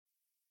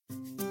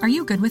Are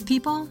you good with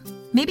people?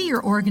 Maybe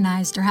you're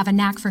organized or have a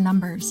knack for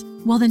numbers.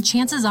 Well, then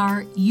chances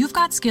are you've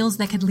got skills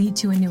that could lead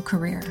to a new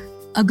career.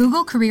 A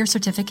Google Career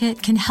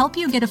Certificate can help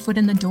you get a foot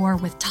in the door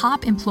with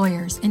top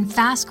employers in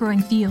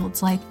fast-growing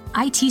fields like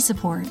IT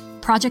support,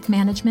 project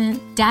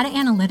management, data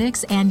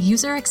analytics, and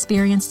user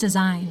experience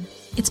design.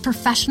 It's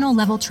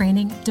professional-level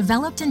training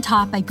developed and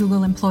taught by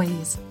Google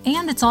employees.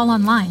 And it's all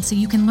online, so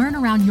you can learn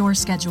around your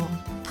schedule.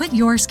 Put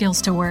your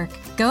skills to work.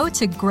 Go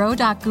to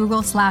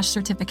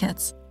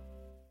grow.google/certificates.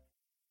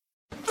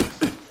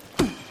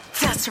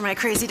 After my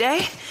crazy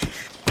day,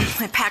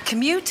 my packed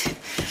commute,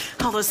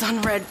 all those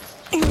unread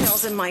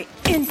emails in my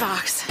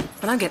inbox.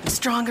 But I'm getting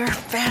stronger,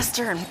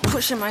 faster, and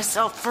pushing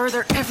myself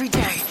further every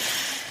day.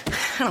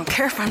 I don't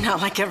care if I'm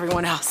not like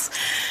everyone else.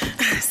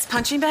 This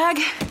punching bag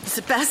is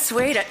the best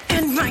way to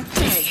end my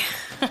day.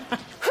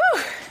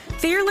 Whew.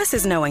 Fearless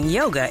is knowing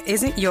yoga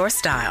isn't your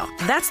style.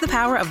 That's the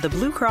power of the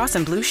Blue Cross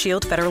and Blue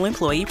Shield Federal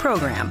Employee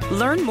Program.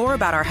 Learn more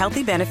about our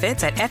healthy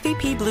benefits at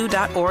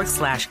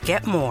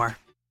fepblue.org/getmore.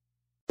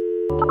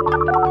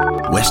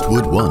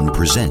 Westwood One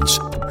presents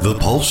The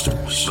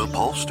Pollsters. The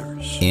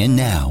Pollsters. And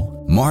now,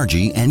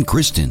 Margie and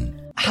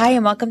Kristen. Hi,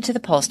 and welcome to The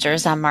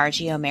Pollsters. I'm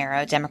Margie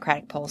O'Mara,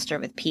 Democratic pollster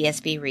with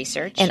PSB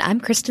Research. And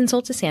I'm Kristen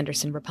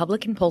Soltis-Anderson,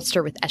 Republican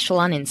pollster with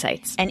Echelon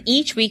Insights. And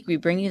each week we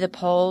bring you the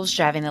polls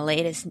driving the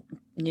latest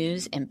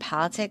news in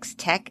politics,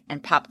 tech,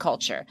 and pop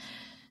culture.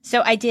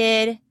 So I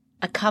did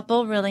a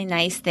couple really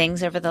nice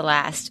things over the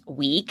last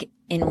week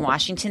in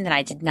Washington that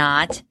I did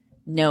not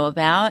know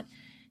about.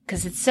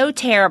 Because it's so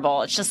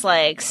terrible. It's just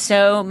like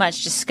so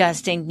much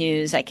disgusting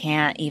news. I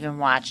can't even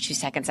watch 2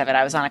 seconds of it.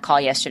 I was on a call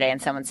yesterday and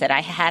someone said,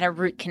 I had a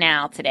root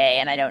canal today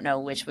and I don't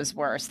know which was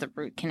worse, the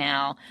root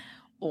canal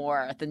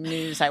or the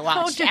news I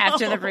watched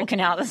after the root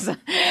canal. This is a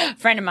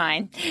friend of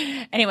mine.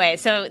 Anyway,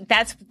 so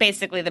that's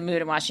basically the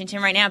mood in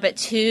Washington right now. But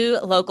two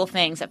local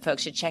things that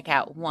folks should check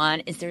out.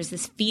 One is there's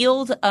this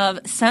field of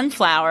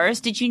sunflowers.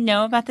 Did you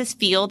know about this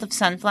field of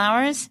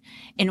sunflowers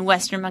in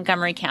western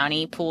Montgomery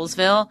County,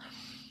 Poolesville?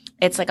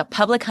 It's like a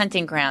public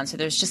hunting ground. So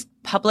there's just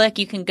public.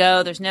 You can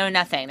go. There's no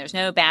nothing. There's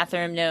no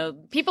bathroom, no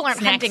people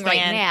aren't hunting stand.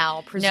 right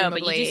now,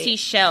 presumably. No, but you do see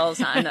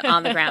shells on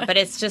the ground. But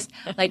it's just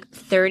like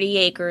 30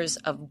 acres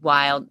of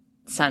wild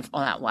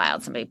not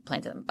wild, somebody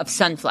planted them, of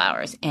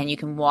sunflowers. And you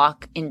can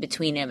walk in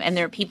between them. And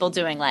there are people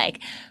doing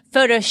like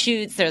photo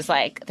shoots. There was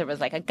like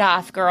a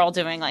goth girl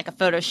doing like a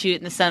photo shoot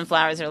in the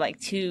sunflowers. There are like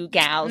two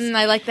gals.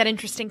 I like that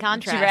interesting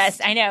contrast. Dressed.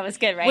 I know, it was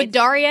good, right? Would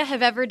Daria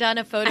have ever done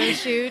a photo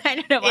shoot I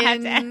don't know,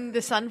 in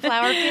the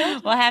sunflower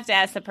field? We'll have to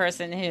ask the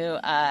person who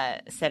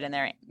said in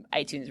their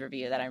iTunes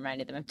review that I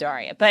reminded them of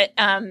Daria. But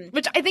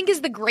which I think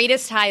is the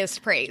greatest,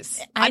 highest praise.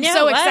 I'm know,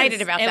 so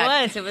excited about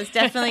that. It was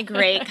definitely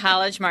great.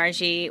 College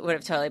Margie would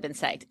have totally been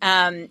psyched.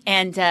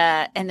 And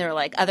there were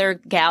like other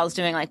gals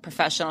doing like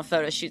professional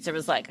photo shoots. There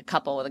was like a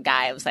couple with a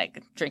guy who was like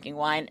drinking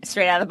wine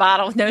straight out of the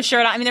bottle with no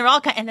shirt on. I mean, they were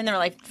all and then there were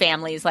like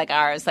families like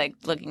ours, like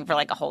looking for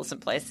like a wholesome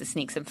place to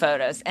sneak some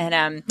photos.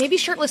 And maybe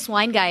shirtless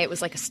wine guy, it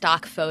was like a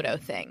stock photo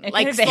thing.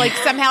 Like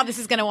somehow this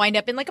is going to wind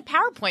up in like a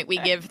PowerPoint we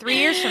give 3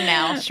 years from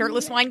now.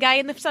 Shirtless wine guy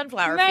in the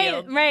sunflower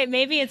field. Right.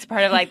 Maybe it's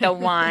part of like the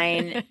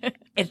wine.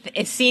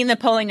 If seeing the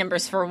polling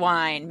numbers for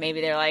wine,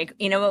 maybe they're like,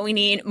 you know what, we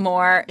need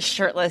more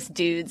shirtless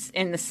dudes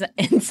in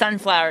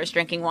sunflowers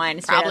drinking wine.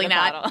 Probably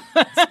not.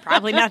 That's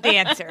probably not the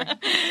answer.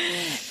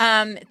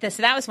 So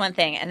that was one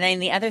thing. And then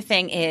the other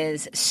thing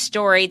is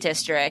Story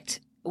District,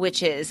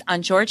 which is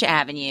on Georgia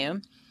Avenue.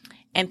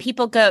 And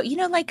people go, you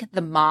know, like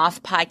the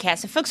Moth podcast.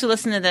 So folks who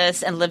listen to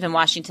this and live in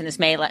Washington,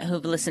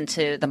 who've listened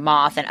to the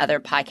Moth and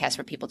other podcasts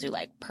where people do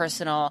like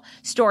personal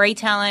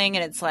storytelling,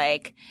 and it's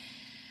like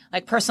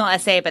personal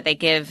essay, but they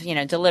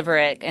deliver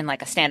it in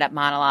like a stand-up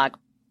monologue.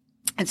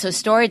 And so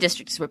Story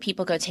District is where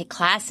people go take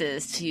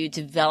classes to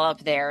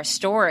develop their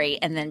story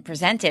and then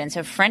present it. And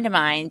so a friend of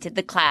mine did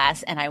the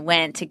class, and I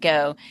went to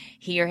go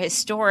hear his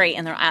story.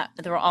 And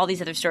there were all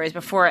these other stories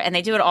before, and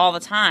they do it all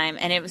the time.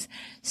 And it was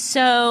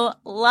so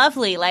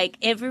lovely. Like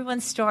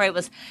everyone's story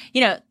was,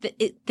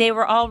 they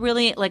were all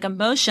really like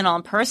emotional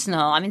and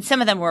personal. I mean,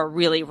 some of them were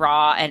really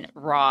raw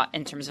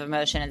in terms of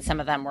emotion, and some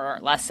of them were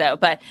less so.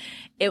 But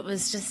it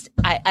was just,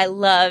 I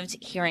loved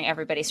hearing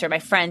everybody's story. My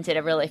friend did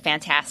a really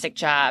fantastic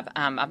job.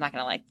 I'm not going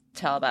to like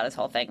tell about his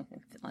whole thing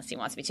unless he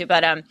wants me to,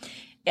 but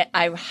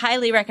I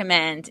highly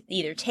recommend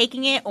either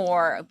taking it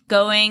or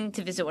going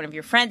to visit one of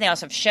your friends. They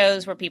also have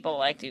shows where people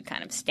like do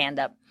kind of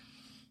stand-up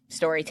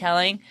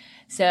storytelling.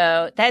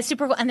 So that's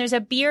super cool. And there's a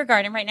beer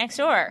garden right next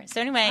door. So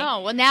anyway.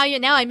 Oh, well, now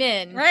I'm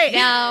in. Right.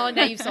 Now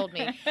you've sold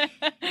me.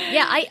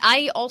 Yeah,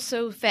 I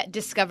also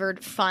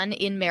discovered fun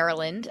in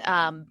Maryland.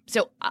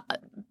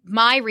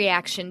 My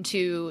reaction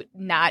to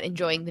not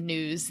enjoying the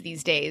news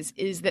these days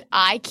is that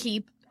I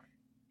keep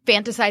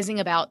fantasizing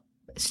about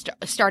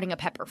starting a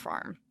pepper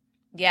farm.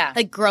 Yeah.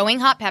 Like growing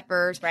hot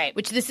peppers, Right.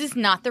 which this is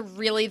not the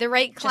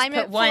right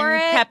climate put one for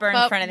it, pepper in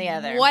but front of the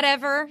other.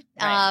 Whatever.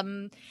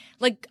 Right.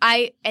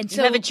 So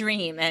you have a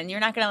dream, and you're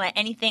not going to let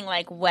anything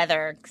like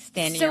weather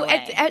stand in So your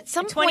way. at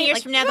some 20 point, years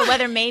like, from now, the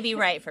weather may be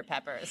right for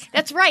peppers.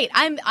 That's right.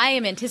 I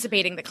am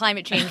anticipating that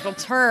climate change will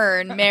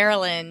turn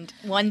Maryland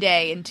one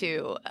day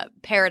into a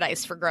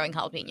paradise for growing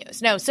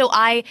jalapenos. No, so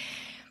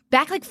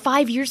back like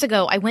 5 years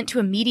ago, I went to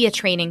a media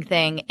training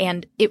thing,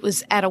 and it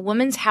was at a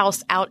woman's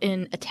house out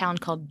in a town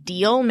called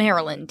Deal,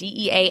 Maryland,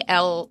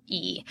 Deale.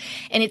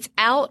 And it's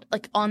out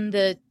like on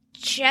the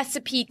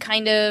Chesapeake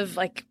kind of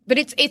like, but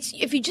it's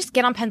if you just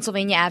get on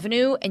Pennsylvania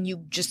Avenue and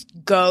you just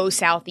go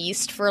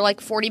southeast for like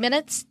 40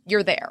 minutes,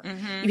 you're there.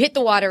 You hit the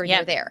water and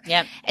you're there.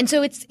 Yep. And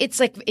so it's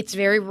like, it's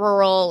very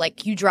rural.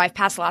 Like you drive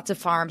past lots of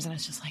farms, and I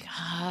was just like,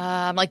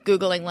 I'm like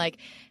Googling like,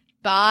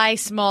 buy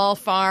small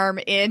farm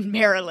in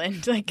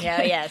Maryland. Like,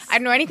 yes. I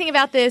don't know anything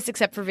about this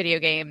except for video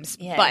games,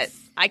 Yes. but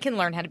I can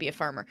learn how to be a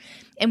farmer.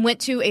 And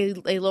went to a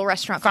little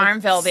restaurant.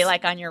 Farmville will be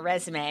like on your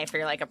resume for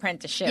your like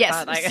apprenticeship.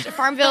 Yes, Like,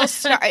 Farmville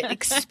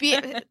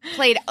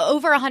played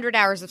over 100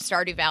 hours of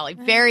Stardew Valley.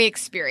 Very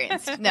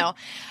experienced. No,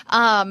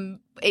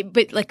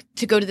 but like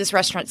to go to this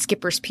restaurant,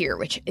 Skipper's Pier,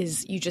 which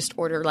is you just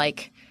order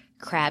like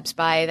crabs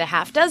by the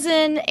half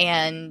dozen,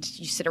 and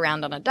you sit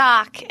around on a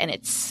dock, and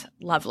it's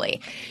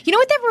lovely. You know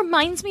what that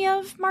reminds me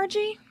of,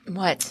 Margie?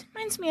 what?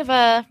 Reminds me of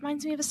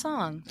a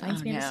song.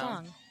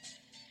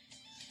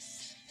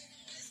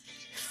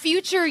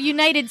 Future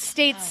United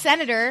States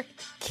Senator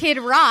Kid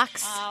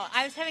Rock's. Oh,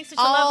 I was having such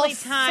a All lovely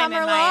time in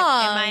summer my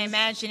long.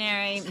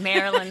 imaginary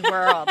Maryland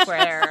world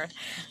where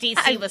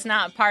DC was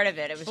not part of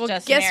it. It was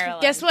just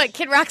Maryland. Guess what?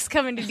 Kid Rock's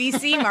coming to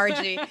D.C.,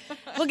 Margie.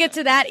 We'll get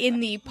to that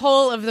in the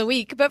poll of the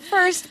week. But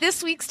first,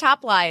 this week's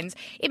top lines.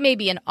 It may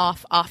be an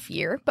off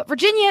year, but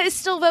Virginia is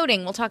still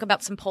voting. We'll talk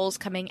about some polls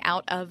coming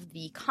out of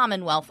the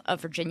Commonwealth of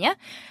Virginia.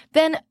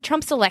 Then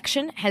Trump's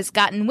election has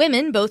gotten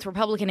women, both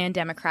Republican and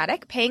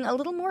Democratic, paying a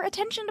little more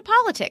attention to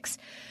politics,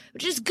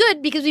 which is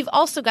good because we've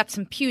also got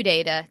some Pew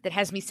data that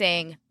has me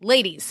saying,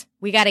 ladies,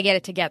 we got to get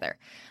it together.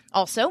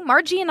 Also,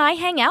 Margie and I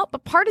hang out,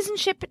 but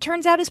partisanship, it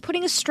turns out, is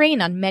putting a strain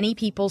on many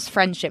people's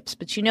friendships.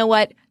 But you know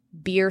what?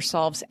 Beer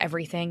solves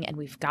everything, and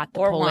we've got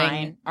the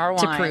polling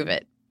to prove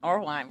it. Or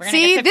wine. We're gonna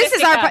See, get to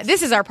 50 cups.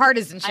 this is our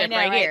partisanship I know,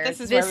 right here. This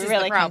is where we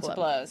really the come to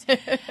blows.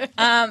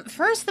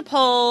 First, the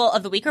poll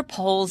of the week, or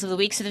polls of the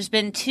week. So there's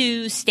been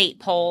 2 state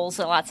polls.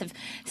 So lots of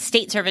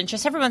states are of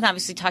interest. Everyone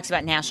obviously talks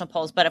about national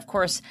polls, but of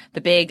course, the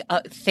big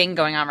thing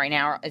going on right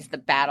now is the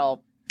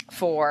battle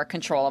for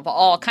control of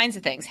all kinds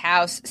of things: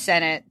 House,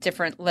 Senate,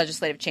 different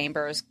legislative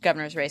chambers,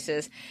 governor's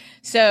races.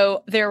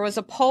 So there was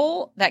a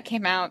poll that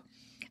came out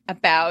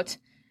about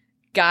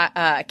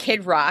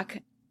Kid Rock.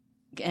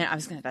 And I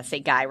was going to say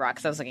Guy Rock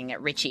because I was looking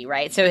at Richie,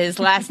 right? So his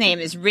last name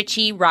is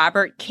Richie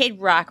Robert Kid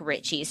Rock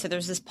Richie. So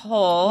there's this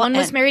poll. One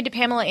was married to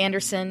Pamela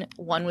Anderson.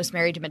 One was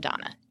married to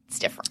Madonna. It's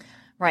different.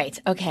 Right.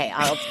 Okay.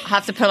 I'll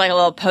have to put like a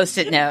little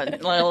Post-it note,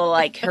 a little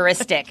like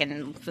heuristic,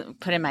 and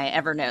put in my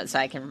Evernote so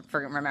I can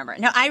remember.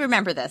 No, I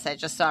remember this. I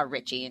just saw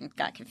Richie and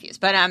got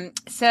confused. But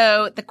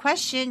so the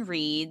question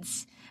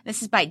reads.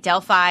 This is by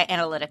Delphi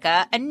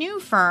Analytica, a new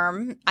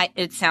firm,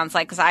 it sounds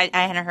like, because I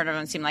hadn't heard of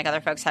them. It seemed like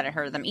other folks hadn't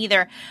heard of them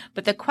either.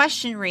 But the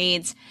question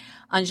reads,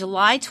 on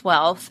July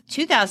 12th,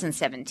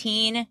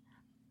 2017,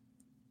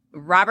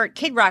 Robert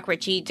Kid Rock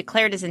Richie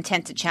declared his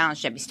intent to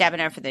challenge Debbie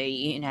Stabenow for the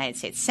United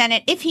States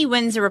Senate. If he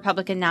wins a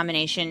Republican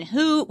nomination,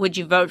 who would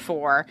you vote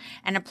for?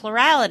 And a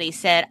plurality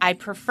said, I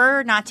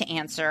prefer not to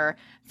answer.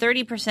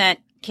 30%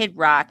 Kid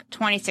Rock,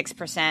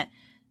 26%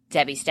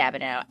 Debbie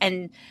Stabenow.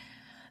 And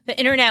the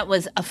internet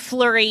was a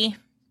flurry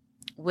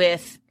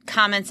with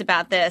comments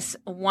about this,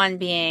 one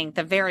being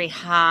the very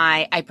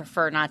high, I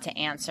prefer not to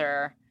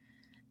answer.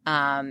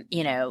 The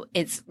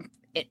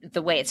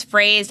way it's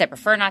phrased, I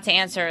prefer not to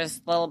answer,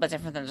 is a little bit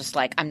different than just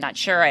like, I'm not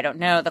sure, I don't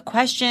know. The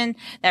question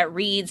that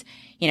reads,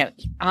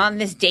 on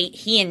this date,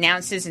 he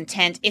announced his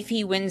intent. If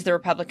he wins the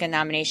Republican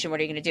nomination, what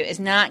are you going to do? Is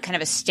not kind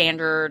of a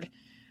standard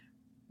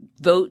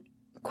vote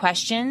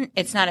question.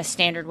 It's not a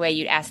standard way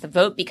you'd ask the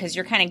vote because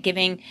you're kind of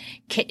giving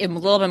a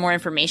little bit more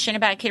information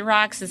about Kid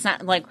Rock. So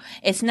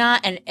it's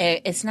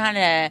not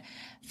a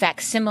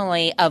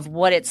facsimile of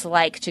what it's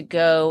like to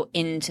go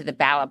into the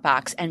ballot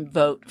box and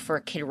vote for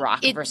Kid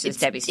Rock versus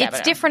Debbie Stabenow.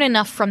 It's different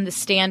enough from the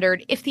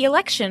standard. If the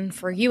election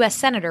for U.S.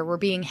 Senator were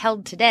being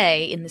held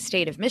today in the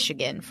state of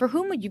Michigan, for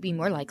whom would you be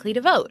more likely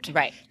to vote?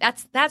 Right.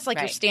 That's like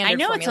your standard I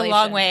know formulation. it's a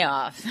long way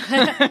off.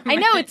 I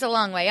know it's a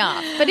long way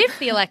off. But if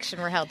the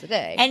election were held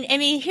today. And I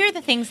mean, here are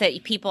the things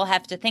that people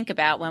have to think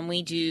about when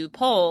we do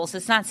polls.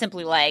 It's not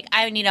simply like,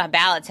 I need a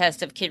ballot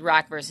test of Kid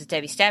Rock versus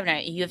Debbie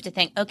Stabenow. You have to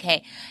think,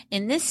 okay,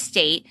 in this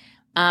state,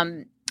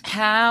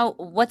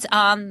 what's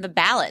on the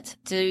ballot?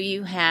 Do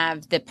you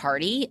have the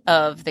party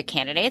of the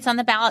candidates on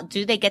the ballot?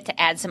 Do they get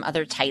to add some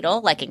other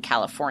title, like in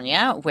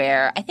California,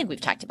 where I think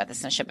we've talked about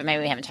this in the show, but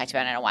maybe we haven't talked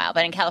about it in a while.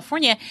 But in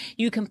California,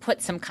 you can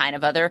put some kind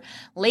of other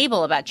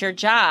label about your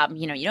job.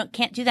 You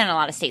can't do that in a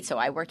lot of states. So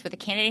I worked with a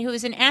candidate who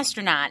was an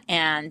astronaut,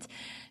 and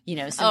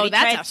somebody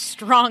that's a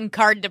strong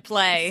card to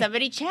play.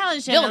 Somebody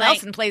challenged him. Bill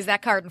Nelson plays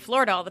that card in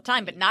Florida all the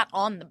time, but not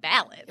on the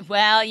ballot.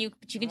 Well, you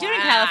can do it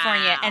in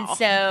California. And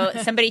so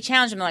somebody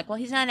challenged him. Like, well,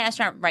 he's not an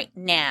astronaut right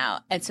now.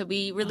 And so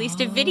we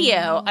released a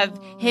video of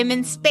him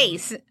in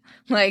space,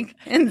 like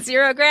in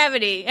zero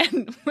gravity,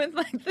 and with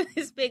like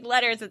these big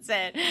letters that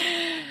said,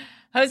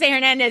 Jose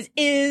Hernandez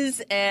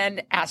is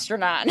an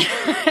astronaut.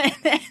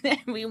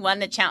 We won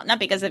the challenge, not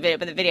because of the video,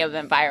 but the video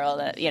went viral.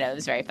 It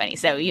was very funny.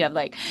 So you have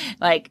like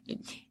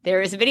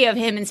there is a video of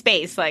him in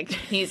space, like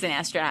he's an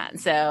astronaut.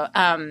 So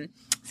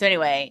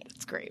anyway,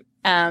 it's great.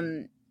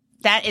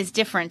 That is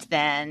different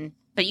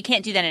but you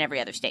can't do that in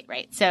every other state,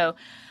 right? So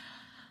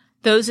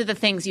those are the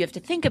things you have to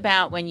think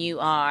about when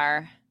you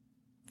are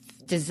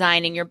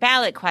designing your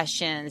ballot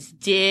questions.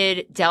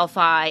 Did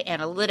Delphi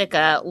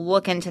Analytica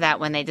look into that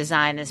when they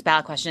designed this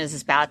ballot question? Does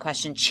this ballot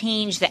question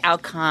change the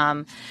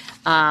outcome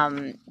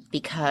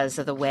because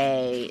of the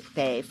way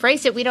they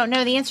phrased it? We don't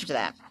know the answer to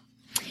that.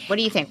 What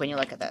do you think when you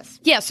look at this?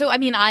 Yeah, so I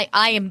mean, I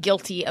am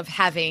guilty of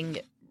having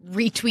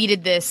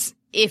retweeted this,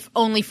 if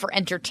only for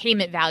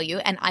entertainment value,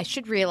 and I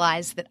should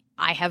realize that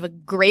I have a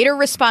greater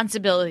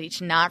responsibility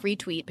to not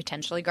retweet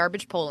potentially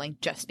garbage polling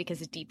just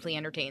because it deeply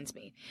entertains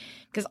me.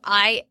 Because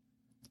I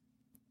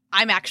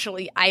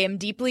am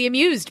deeply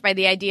amused by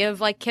the idea of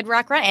like Kid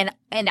Rock run,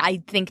 and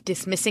I think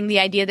dismissing the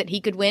idea that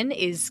he could win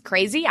is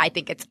crazy. I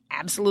think it's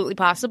absolutely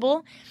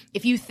possible.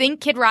 If you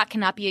think Kid Rock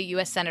cannot be a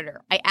U.S.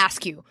 senator, I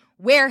ask you,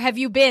 where have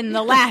you been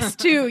the last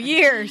 2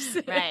 years?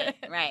 Right.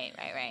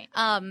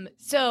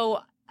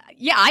 So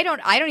yeah, I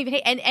don't even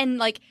hate, and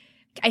like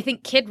I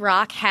think Kid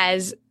Rock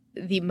has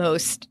the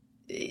most.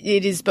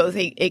 It is both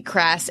a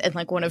crass and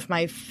like one of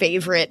my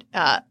favorite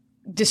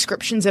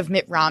descriptions of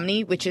Mitt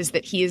Romney, which is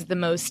that he is the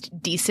most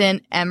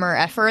decent Emmer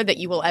effer that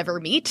you will ever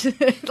meet.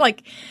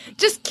 Like,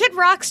 just Kid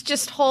Rock's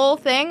just whole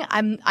thing.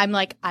 I'm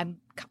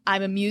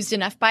amused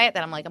enough by it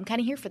that I'm like, I'm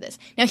kind of here for this.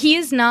 Now, he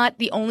is not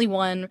the only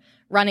one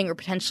running or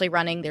potentially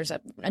running. There's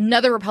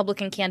another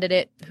Republican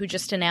candidate who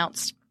just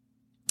announced.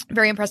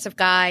 Very impressive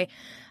guy,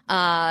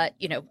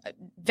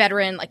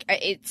 veteran. Like,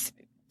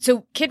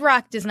 so Kid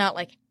Rock does not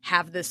like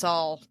have this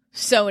all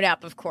sewn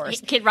up, of course.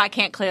 Kid Rock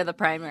can't clear the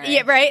primary.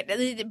 Yeah,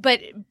 right.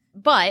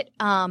 But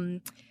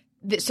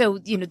so,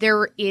 there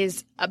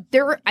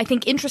are, I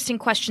think, interesting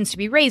questions to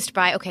be raised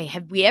by, okay,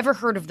 have we ever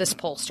heard of this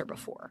pollster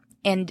before?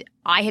 And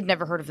I had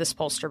never heard of this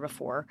pollster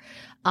before.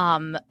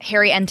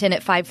 Harry Enton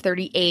at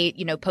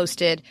 538,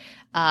 posted,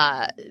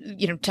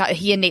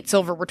 he and Nate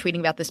Silver were tweeting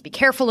about this. Be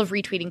careful of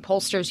retweeting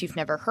pollsters you've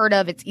never heard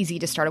of. It's easy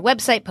to start a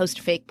website, post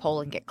a fake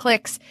poll, and get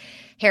clicks.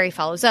 Harry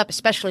follows up,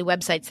 especially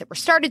websites that were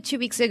started 2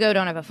 weeks ago,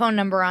 don't have a phone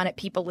number on it,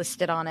 people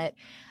listed on it.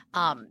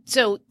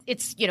 So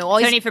it's,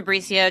 always Tony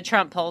Fabrizio,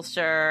 Trump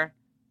pollster,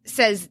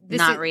 says this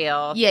not is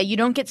real. Yeah, you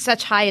don't get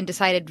such high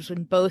undecideds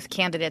when both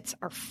candidates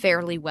are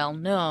fairly well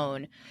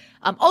known.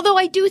 Although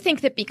I do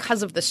think that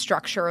because of the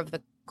structure of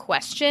the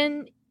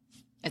question,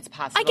 it's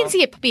possible. I can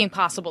see it being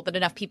possible that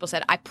enough people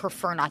said, I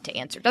prefer not to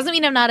answer. Doesn't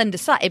mean I'm not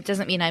undecided. It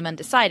doesn't mean I'm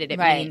undecided. It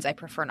means I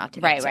prefer not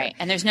to answer. Right.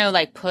 And there's no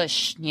like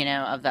push, of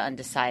the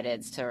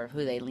undecideds to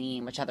who they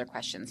lean, which other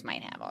questions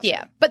might have also.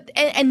 Yeah. But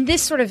and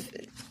this sort of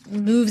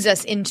moves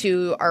us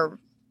into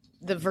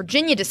the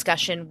Virginia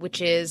discussion, which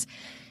is,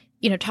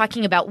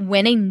 talking about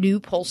when a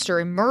new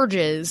pollster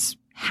emerges,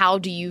 how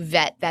do you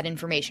vet that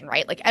information,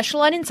 right? Like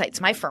Echelon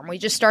Insights, my firm, we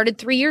just started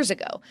 3 years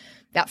ago.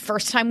 That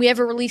first time we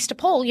ever released a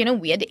poll,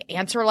 we had to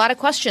answer a lot of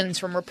questions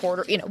from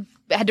reporter,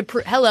 had to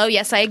prove, hello,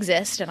 yes, I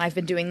exist, and I've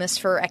been doing this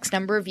for X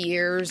number of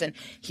years, and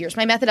here's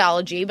my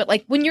methodology. But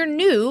like when you're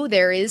new,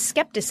 there is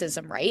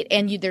skepticism, right?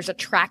 And there's a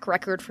track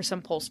record for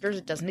some pollsters.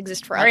 It doesn't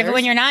exist for others. Or even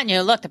when you're not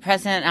new. Look, the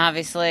president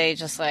obviously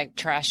just like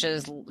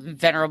trashes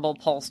venerable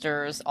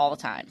pollsters all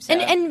the time. So.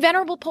 And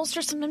venerable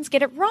pollsters sometimes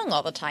get it wrong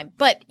all the time.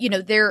 But,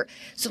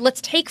 so let's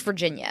take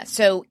Virginia.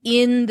 So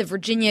in the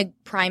Virginia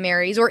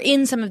primaries or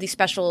in some of these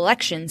special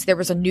elections, there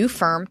was a new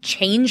firm,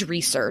 Change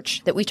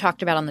Research, that we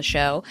talked about on the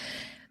show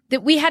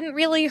that we hadn't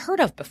really heard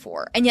of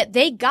before. And yet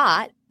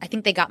I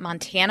think they got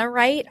Montana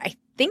right. I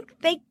think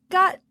they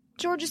got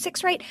Georgia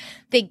 6 right.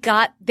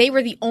 They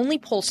were the only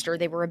pollster.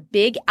 They were a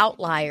big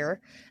outlier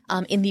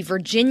in the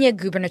Virginia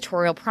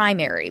gubernatorial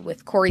primary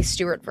with Corey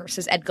Stewart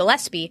versus Ed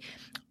Gillespie.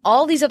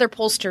 All these other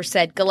pollsters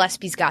said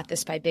Gillespie's got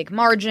this by big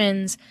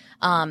margins.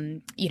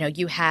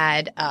 You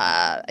had,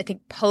 I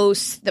think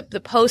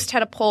the Post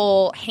had a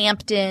poll,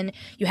 Hampton.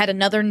 You had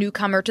another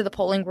newcomer to the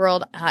polling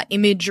world,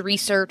 Image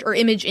Research or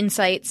Image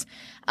Insights,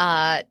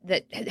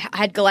 that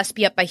had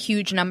Gillespie up by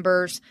huge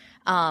numbers.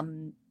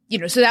 So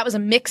that was a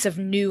mix of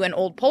new and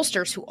old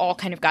pollsters who all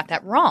kind of got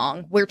that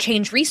wrong, where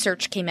Change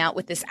Research came out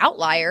with this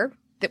outlier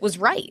that was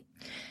right.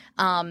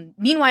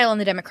 Meanwhile, on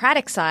the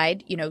Democratic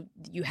side,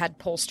 you had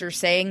pollsters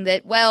saying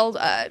that,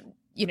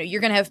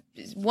 you're going to have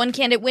one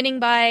candidate winning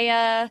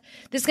by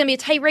this is going to be a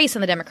tight race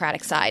on the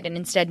Democratic side, and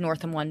instead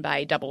Northam won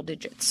by double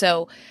digits.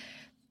 So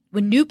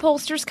when new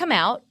pollsters come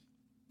out,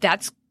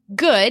 that's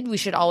good. We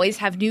should always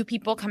have new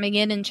people coming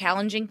in and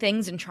challenging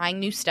things and trying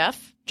new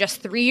stuff.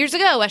 Just 3 years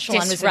ago, Echelon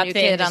was a new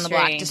kid on the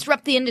block.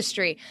 Disrupt the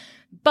industry.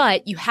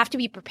 But you have to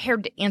be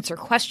prepared to answer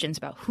questions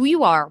about who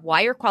you are,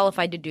 why you're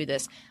qualified to do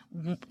this,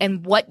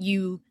 and what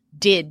you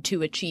did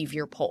to achieve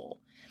your poll.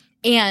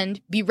 And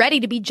be ready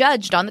to be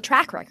judged on the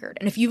track record.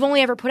 And if you've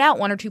only ever put out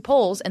 1 or 2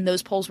 polls and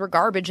those polls were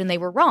garbage and they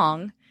were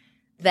wrong,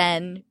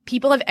 then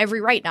people have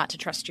every right not to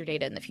trust your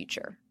data in the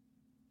future.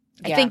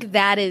 Yeah. I think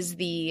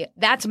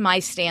that's my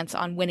stance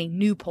on when a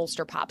new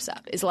pollster pops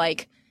up, is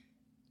like,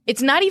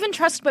 it's not even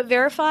trust but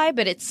verify,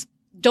 but it's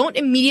don't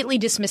immediately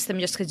dismiss them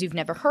just because you've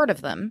never heard of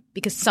them,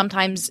 because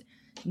sometimes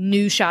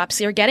new shops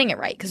are getting it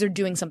right because they're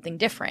doing something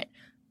different.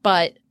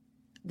 But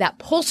that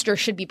pollster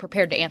should be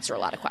prepared to answer a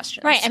lot of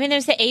questions. Right. I mean,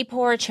 there's the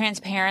APOR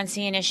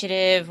Transparency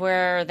Initiative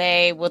where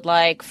they would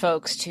like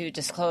folks to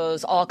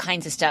disclose all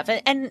kinds of stuff.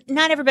 And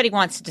not everybody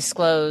wants to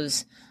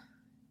disclose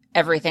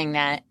everything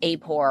that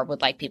APOR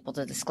would like people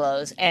to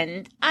disclose.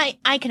 And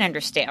I can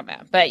understand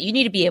that. But you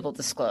need to be able to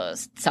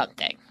disclose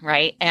something,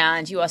 right?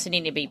 And you also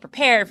need to be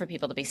prepared for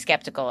people to be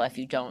skeptical if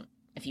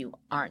you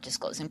aren't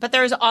disclosing. But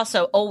there's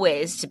also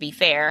always, to be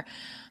fair,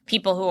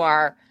 people who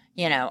are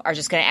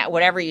just going to,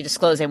 whatever you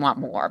disclose, they want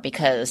more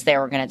because they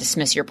were going to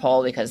dismiss your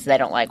poll because they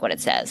don't like what it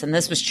says. And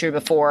this was true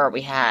before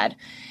we had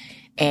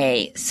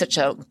such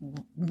a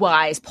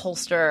wise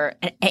pollster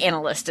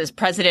analyst as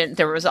president.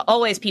 There was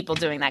always people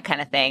doing that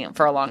kind of thing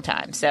for a long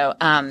time. So,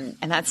 and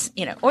that's,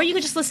 or you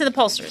could just listen to the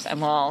pollsters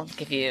and we'll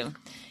give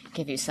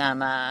you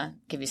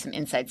some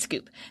inside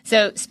scoop.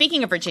 So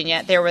speaking of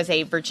Virginia, there was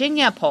a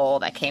Virginia poll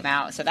that came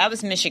out. So that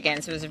was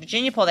Michigan. So it was a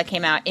Virginia poll that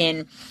came out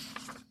in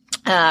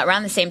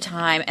around the same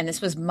time, and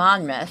this was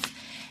Monmouth,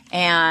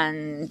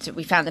 and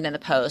we found it in the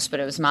Post, but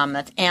it was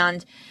Monmouth.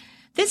 And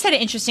this had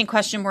an interesting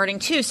question wording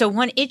too. So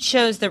when it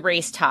shows the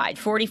race tied,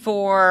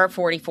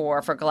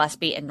 44-44 for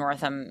Gillespie and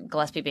Northam,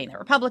 Gillespie being the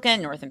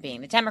Republican, Northam being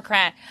the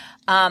Democrat,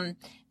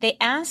 they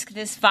ask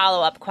this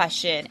follow-up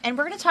question, and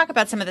we're going to talk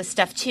about some of this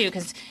stuff too,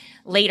 because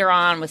later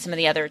on with some of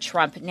the other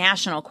Trump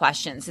national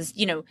questions is,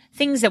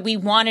 things that we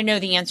want to know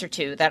the answer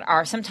to that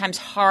are sometimes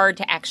hard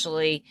to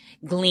actually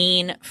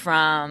glean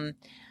from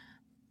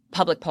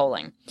public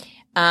polling.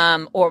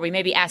 Or we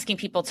may be asking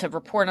people to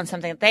report on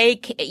something that they,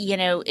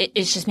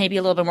 it's just maybe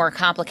a little bit more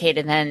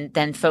complicated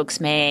than folks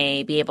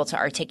may be able to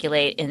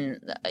articulate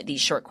in these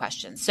short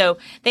questions. So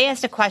they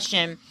asked a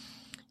question,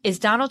 is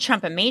Donald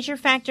Trump a major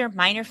factor,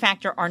 minor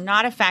factor, or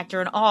not a factor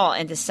at all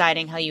in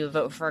deciding how you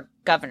vote for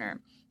governor?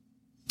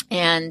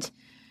 And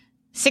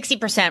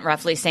 60%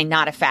 roughly say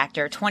not a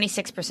factor,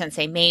 26%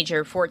 say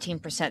major,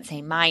 14%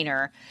 say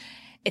minor.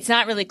 It's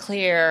not really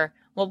clear.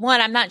 Well, one,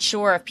 I'm not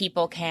sure if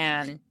people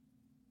can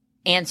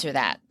answer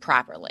that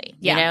properly,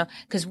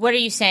 because what are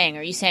you saying?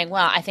 Are you saying,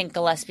 well, I think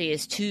Gillespie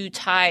is too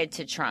tied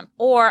to Trump,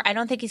 or I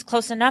don't think he's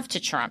close enough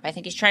to Trump. I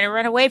think he's trying to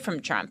run away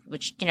from Trump,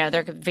 which,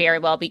 there could very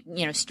well be,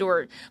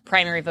 Stewart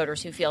primary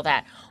voters who feel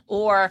that,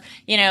 or,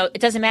 it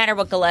doesn't matter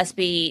what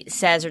Gillespie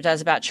says or does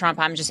about Trump.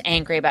 I'm just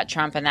angry about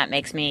Trump and that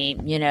makes me,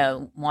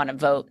 want to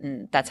vote,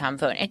 and that's how I'm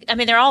voting. I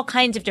mean, there are all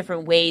kinds of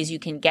different ways you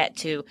can get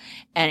to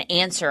an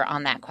answer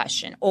on that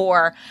question,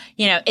 or,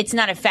 it's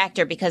not a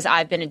factor because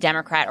I've been a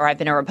Democrat or I've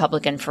been a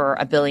Republican for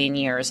a billion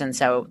years, and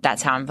so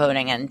that's how I'm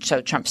voting, and so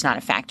Trump's not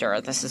a factor,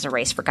 or this is a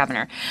race for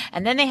governor.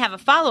 And then they have a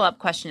follow-up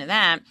question to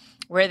that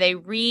where they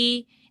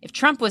if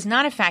Trump was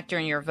not a factor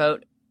in your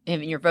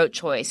vote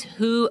choice,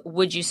 who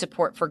would you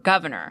support for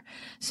governor?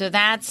 So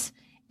that's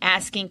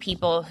asking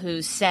people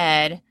who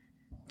said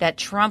that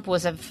Trump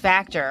was a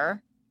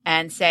factor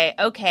and say,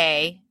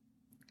 okay,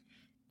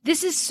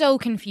 this is so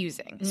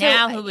confusing.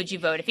 Now, who would you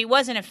vote? If he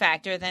wasn't a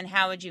factor, then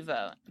how would you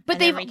vote? But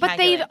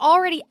they've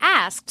already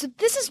asked. So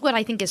this is what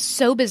I think is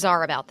so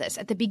bizarre about this.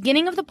 At the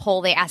beginning of the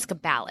poll, they ask a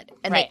ballot,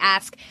 and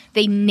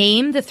they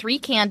name the 3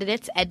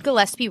 candidates: Ed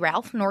Gillespie,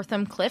 Ralph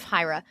Northam, Cliff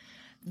Hyra.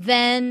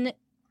 Then,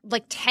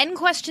 10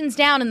 questions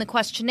down in the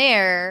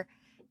questionnaire,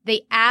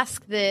 they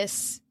ask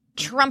this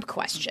Trump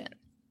question.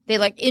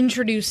 They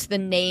introduce the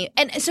name.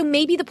 And so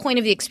maybe the point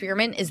of the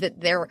experiment is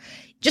that they're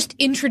just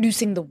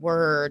introducing the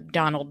word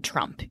Donald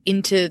Trump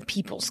into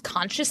people's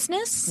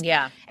consciousness.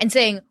 Yeah. And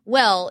saying,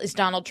 well, is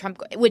Donald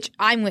Trump, which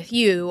I'm with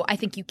you. I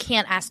think you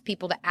can't ask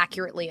people to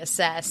accurately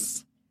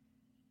assess.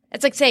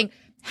 It's like saying,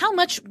 how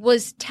much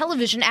was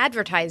television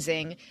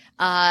advertising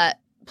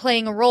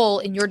playing a role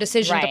in your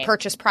decision to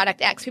purchase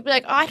product X? People are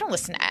like, oh, I don't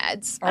listen to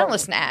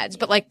ads.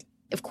 But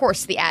of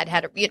course, the ad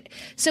had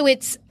so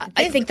it's.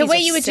 I think the way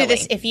you would do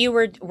this if you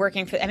were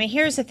working for. I mean,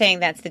 here's the thing: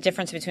 that's the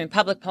difference between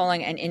public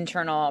polling and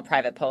internal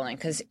private polling.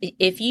 Because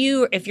if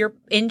your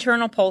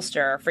internal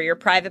pollster for your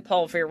private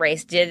poll for your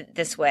race did it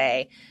this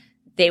way,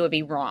 they would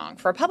be wrong.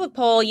 For a public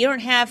poll, you don't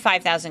have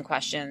 5,000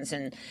 questions,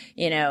 and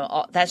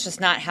that's just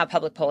not how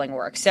public polling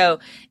works. So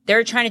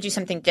they're trying to do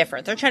something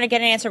different. They're trying to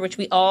get an answer which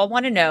we all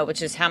want to know,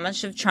 which is how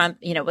much of Trump.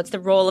 What's the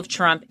role of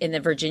Trump in the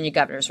Virginia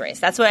governor's race?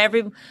 That's what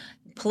every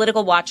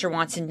political watcher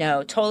wants to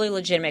know. Totally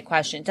legitimate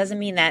question. It doesn't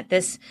mean that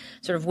this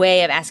sort of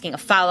way of asking a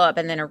follow-up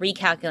and then a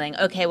recalculating,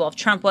 okay, well, if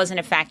Trump wasn't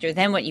a factor,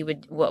 then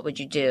what would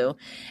you do?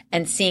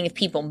 And seeing if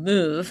people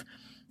move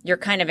you're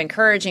kind of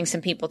encouraging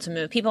some people to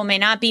move. People may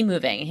not be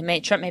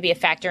moving. Trump may be a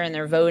factor in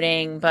their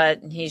voting,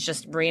 but he's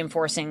just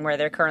reinforcing where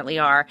they currently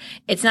are.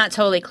 It's not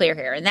totally clear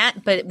here.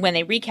 But when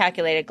they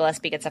recalculated,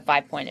 Gillespie gets a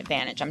 5-point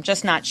advantage. I'm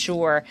just not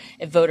sure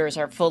if voters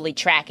are fully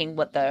tracking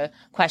what the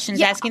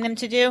question's asking them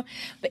to do.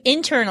 But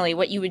internally,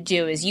 what you would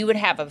do is you would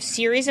have a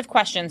series of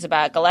questions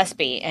about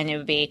Gillespie, and it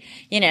would be,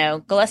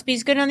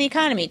 Gillespie's good on the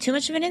economy, too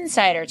much of an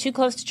insider, too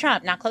close to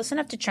Trump, not close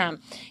enough to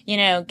Trump,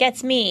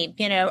 gets me,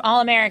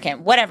 all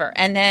American, whatever.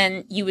 And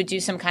then you would do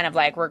some kind of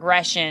like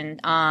regression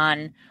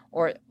on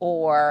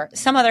or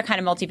some other kind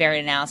of multivariate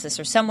analysis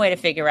or some way to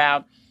figure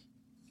out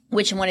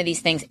which one of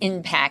these things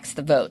impacts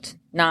the vote,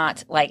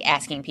 not like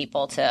asking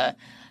people to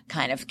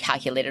kind of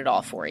calculate it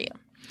all for you.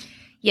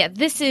 Yeah,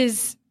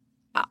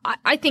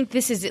 I think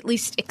this is at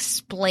least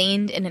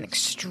explained in an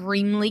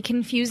extremely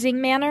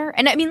confusing manner.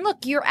 And I mean,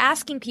 look, you're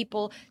asking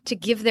people to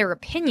give their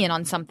opinion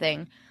on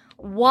something.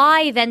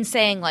 Why then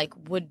saying, like,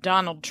 would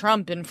Donald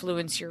Trump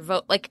influence your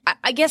vote? Like,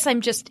 I guess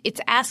it's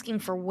asking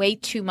for way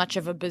too much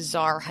of a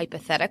bizarre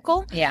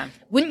hypothetical. Yeah.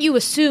 Wouldn't you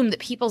assume that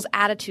people's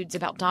attitudes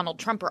about Donald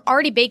Trump are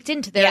already baked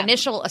into their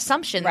initial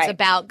assumptions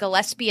about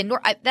Gillespie and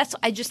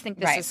I just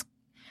think I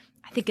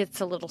think it's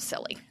a little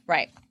silly.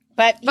 Right.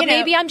 But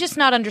maybe I'm just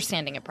not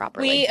understanding it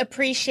properly. We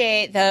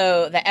appreciate,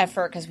 though, the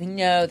effort because we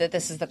know that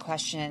this is the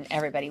question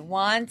everybody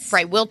wants.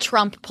 Right. Will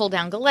Trump pull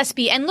down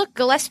Gillespie? And look,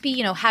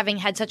 Gillespie, having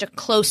had such a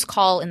close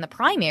call in the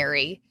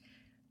primary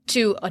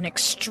to an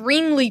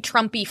extremely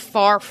Trumpy,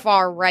 far,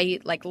 far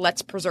right, like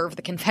let's preserve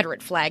the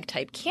Confederate flag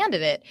type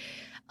candidate.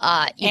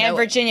 And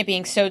Virginia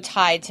being so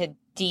tied to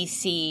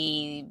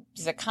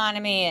DC's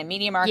economy and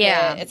media market,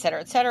 et cetera,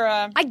 et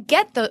cetera. I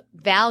get the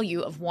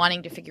value of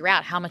wanting to figure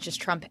out how much is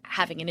Trump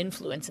having an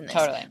influence in this.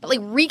 Totally. But like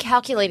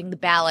recalculating the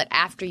ballot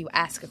after you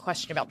ask a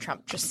question about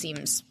Trump just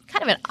seems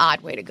kind of an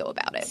odd way to go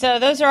about it. So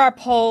those are our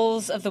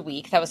polls of the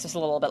week. That was just a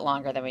little bit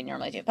longer than we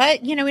normally do.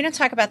 But, we don't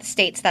talk about the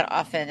states that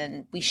often,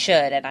 and we should.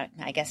 And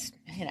I guess,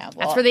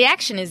 that's where the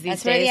action is these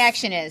days. That's where the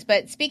action is.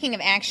 But speaking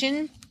of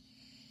action,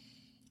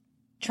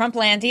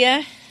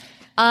 Trumplandia.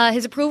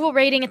 His approval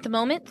rating at the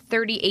moment,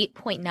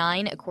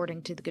 38.9,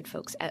 according to the good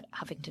folks at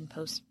Huffington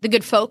Post. The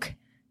good folk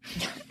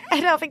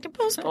at Huffington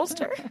Post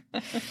pollster.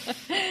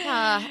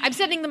 I'm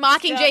sending the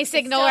Mockingjay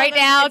signal right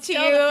now to you,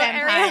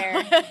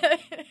 Ariel.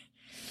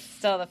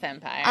 Still the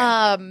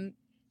Fempire.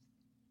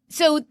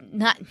 So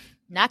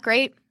not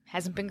great.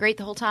 Hasn't been great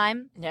the whole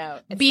time.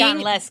 No, it's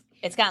gotten less.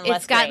 It's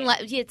gotten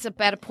less. It's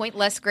about a point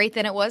less great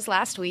than it was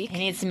last week. He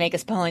needs to make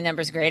his polling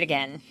numbers great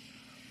again.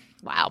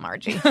 Wow,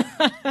 Margie.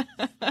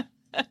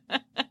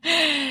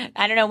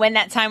 I don't know when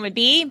that time would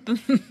be.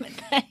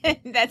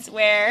 That's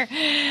where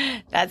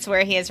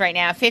he is right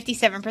now.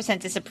 57%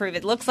 disapprove.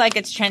 It looks like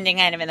it's trending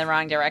kind of in the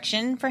wrong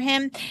direction for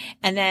him.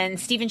 And then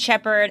Stephen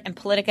Shepard and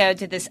Politico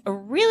did this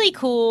really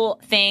cool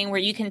thing where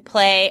you can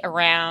play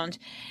around.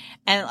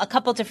 And a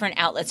couple different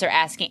outlets are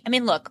asking. I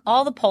mean, look,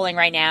 all the polling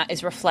right now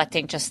is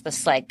reflecting just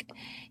this,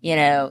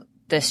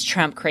 this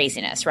Trump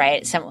craziness,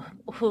 right?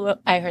 Who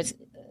I heard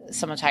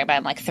someone talk about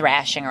him like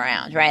thrashing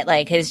around, right?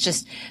 Like his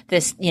just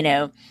this,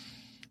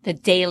 the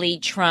daily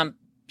Trump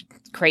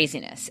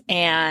craziness.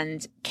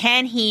 And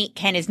can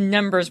his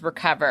numbers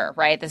recover,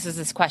 right? This is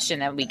this question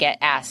that we get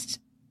asked,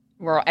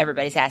 where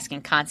everybody's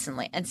asking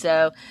constantly. And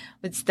so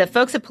what the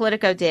folks at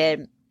Politico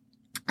did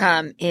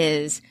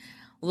is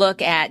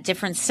look at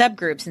different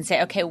subgroups and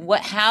say, okay,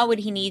 how would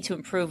he need to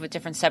improve with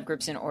different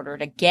subgroups in order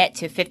to get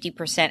to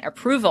 50%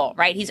 approval,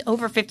 right? He's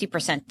over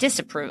 50%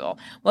 disapproval.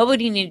 What would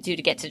he need to do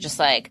to get to just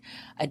like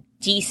a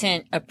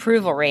decent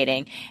approval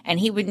rating? And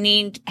he would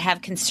need to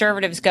have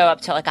conservatives go up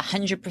to like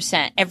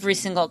 100%. Every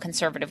single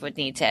conservative would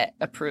need to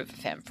approve of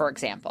him, for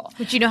example.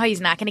 But you know how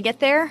he's not going to get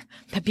there?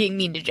 By being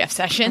mean to Jeff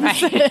Sessions.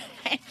 Right.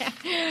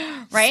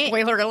 Right?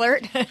 Spoiler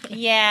alert.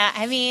 Yeah.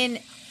 I mean,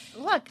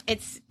 look,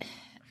 it's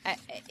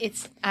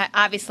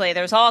obviously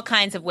there's all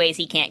kinds of ways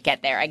he can't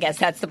get there. I guess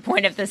that's the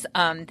point of this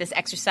this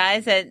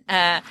exercise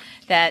that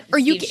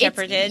Steve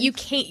Shepard did.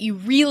 You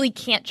really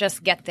can't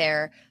just get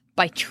there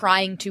by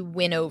trying to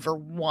win over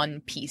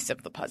one piece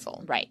of the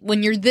puzzle. Right.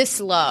 When you're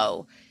this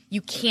low, you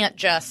can't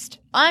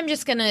I'm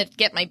just going to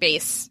get my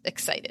base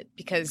excited,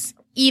 because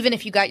even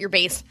if you got your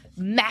base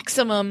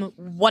maximum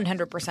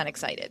 100%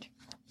 excited,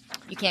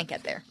 you can't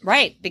get there.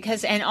 Right.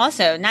 Because, and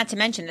also, not to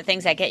mention the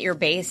things that get your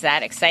base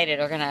that excited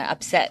are going to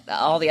upset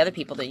all the other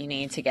people that you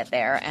need to get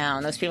there.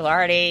 And those people are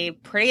already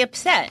pretty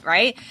upset,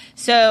 right?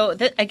 So,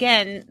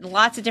 again,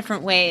 lots of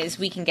different ways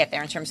we can get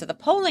there in terms of the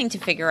polling to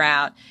figure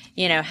out,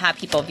 how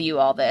people view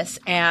all this.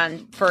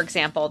 And, for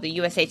example, the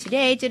USA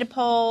Today did a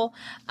poll.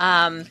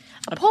 A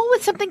poll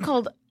with something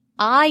called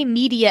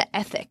iMedia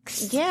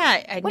Ethics.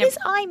 Yeah. What is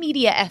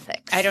iMedia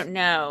Ethics? I don't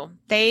know.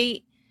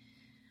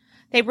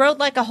 They wrote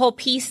like a whole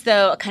piece,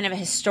 though, kind of a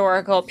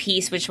historical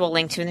piece, which we'll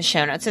link to in the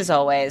show notes as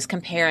always,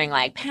 comparing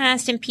like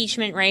past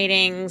impeachment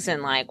ratings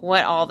and like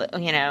what all the,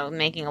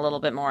 making a little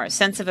bit more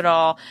sense of it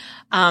all.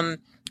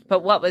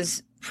 But what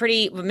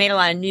made a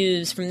lot of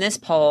news from this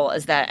poll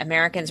is that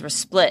Americans were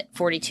split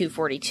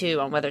 42-42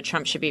 on whether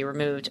Trump should be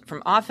removed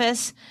from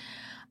office.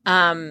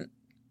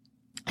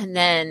 And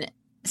then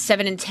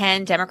 7 in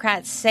 10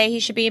 Democrats say he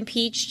should be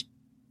impeached.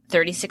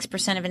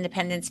 36% of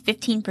independents,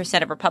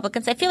 15% of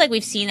Republicans. I feel like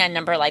we've seen a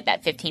number like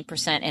that,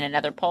 15% in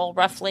another poll,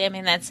 roughly. I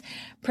mean, that's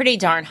pretty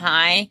darn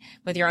high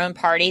with your own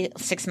party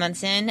 6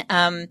 months in.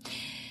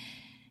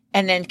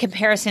 And then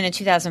comparison in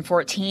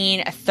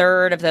 2014, a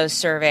third of those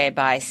surveyed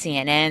by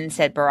CNN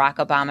said Barack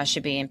Obama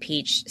should be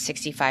impeached.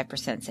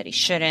 65% said he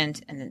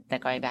shouldn't. And then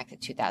going back to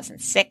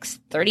 2006,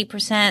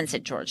 30%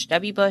 said George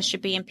W. Bush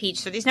should be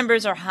impeached. So these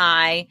numbers are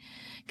high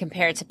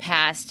compared to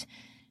past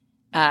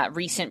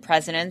recent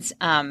presidents.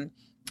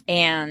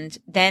 And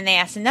then they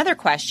asked another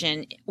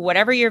question,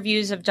 whatever your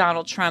views of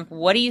Donald Trump,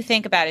 what do you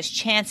think about his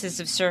chances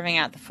of serving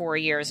out the 4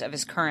 years of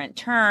his current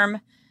term?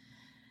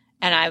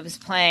 And I was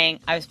playing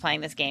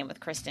this game with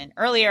Kristen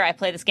earlier. I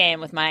played this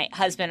game with my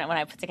husband when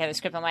I put together the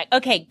script. I'm like,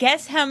 okay,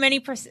 guess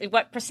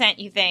what percent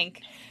you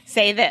think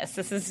say this?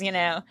 This is,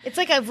 It's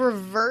like a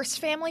reverse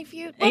Family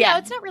Feud. Well, yeah. No,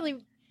 it's not really.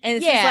 And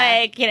this is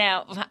like,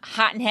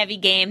 hot and heavy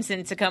games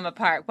in Tacoma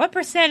Park. What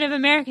percent of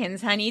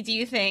Americans, honey, do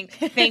you think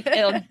Trump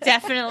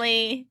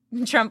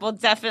will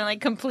definitely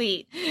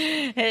complete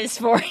his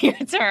 4-year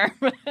term?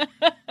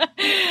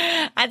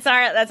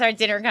 That's our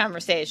dinner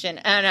conversation.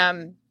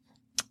 And,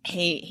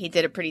 he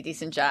did a pretty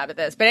decent job at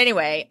this. But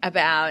anyway,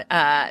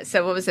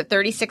 so what was it?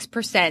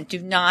 36% do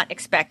not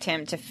expect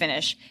him to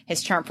finish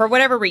his term for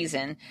whatever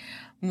reason.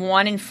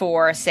 1 in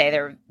 4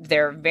 say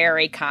they're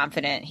very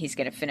confident he's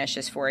going to finish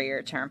his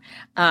 4-year term.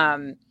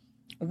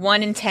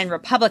 1 in 10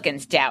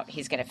 Republicans doubt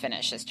he's going to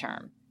finish his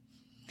term.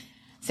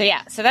 So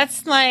yeah,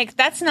 that's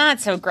not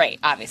so great,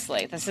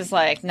 obviously. This is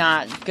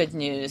not good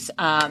news.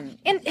 And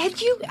I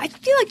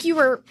feel like you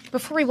were,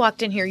 before we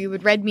walked in here, you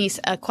had read me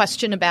a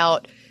question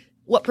about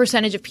what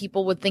percentage of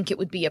people would think it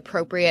would be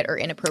appropriate or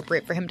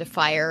inappropriate for him to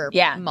fire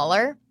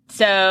Mueller.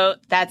 So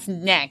that's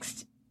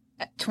next.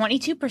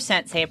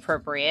 22% say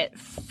appropriate,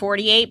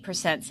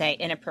 48% say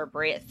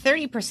inappropriate,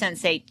 30%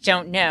 say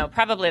don't know.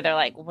 Probably they're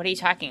like, what are you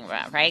talking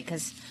about, right?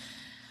 Because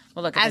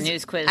we'll look at the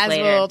news quiz later. As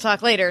we'll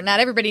talk later. Not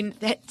everybody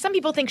 – some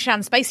people think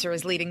Sean Spicer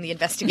is leading the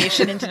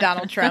investigation into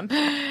Donald Trump.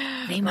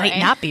 They might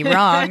not be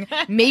wrong.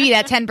 Maybe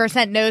that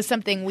 10% knows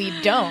something we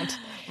don't.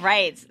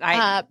 Right.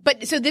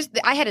 But so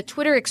I had a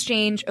Twitter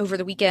exchange over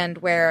the weekend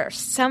where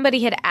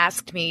somebody had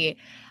asked me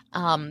 –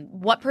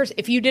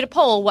 if you did a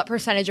poll, what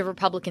percentage of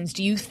Republicans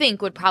do you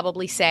think would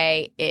probably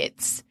say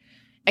it's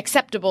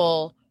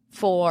acceptable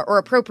for or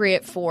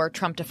appropriate for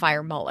Trump to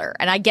fire Mueller?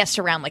 And I guessed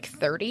around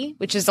 30,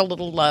 which is a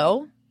little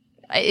low.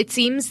 It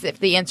seems if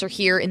the answer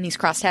here in these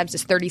crosstabs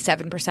is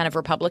 37% of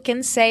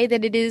Republicans say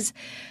that it is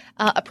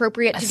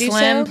appropriate to do so. A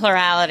slim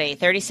plurality,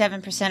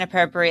 37%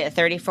 appropriate,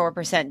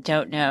 34%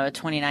 don't know,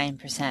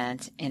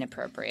 29%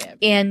 inappropriate.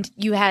 And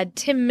you had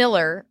Tim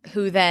Miller,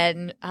 who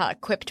then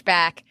quipped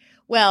back,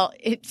 well,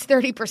 it's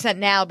 30%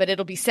 now, but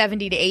it'll be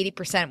 70 to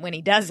 80% when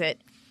he does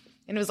it.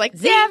 And it was like,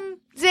 zing,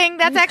 zing.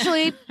 That's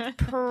actually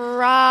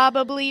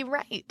probably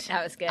right.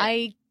 That was good.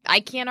 I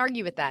can't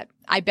argue with that.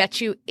 I bet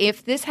you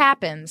if this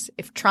happens,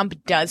 if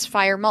Trump does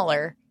fire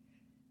Mueller,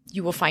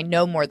 you will find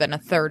no more than a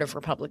third of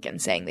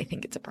Republicans saying they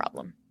think it's a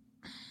problem.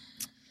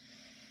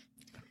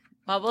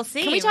 Well, we'll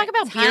see. Can we talk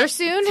about beer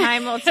soon?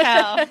 Time will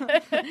tell.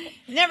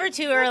 Never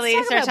too early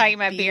to start talking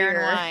about beer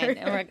and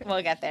wine.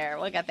 We'll get there.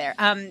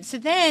 So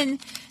then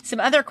some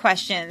other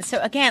questions.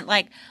 So again,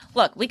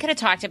 look, we could have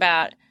talked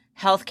about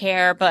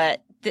healthcare,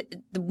 but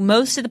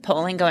most of the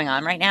polling going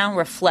on right now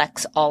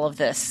reflects all of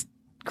this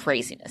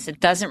craziness. It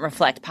doesn't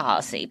reflect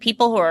policy.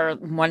 People who are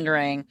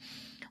wondering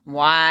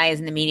why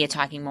isn't the media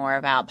talking more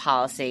about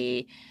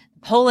policy,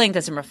 polling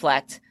doesn't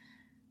reflect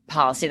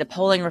policy. The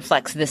polling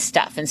reflects this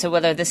stuff. And so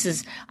whether this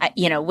is,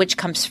 which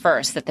comes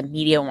first, that the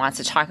media wants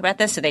to talk about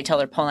this. So they tell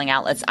their polling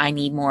outlets, I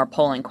need more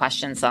polling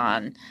questions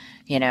on,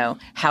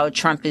 how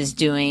Trump is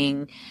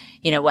doing,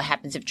 what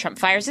happens if Trump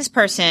fires this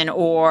person,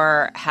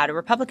 or how do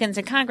Republicans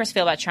in Congress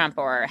feel about Trump,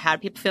 or how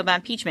do people feel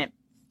about impeachment?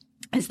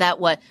 Is that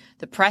what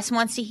the press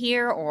wants to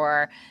hear,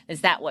 or is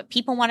that what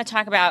people want to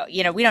talk about?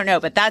 We don't know,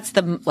 but that's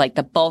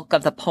the bulk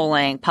of the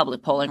polling,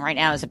 public polling right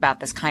now is about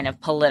this kind of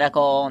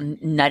political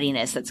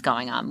nuttiness that's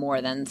going on more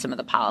than some of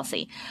the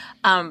policy.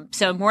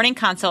 So Morning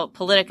Consult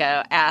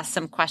Politico asked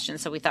some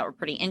questions that we thought were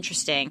pretty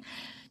interesting.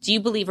 Do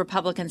you believe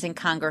Republicans in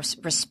Congress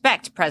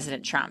respect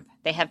President Trump?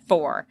 They had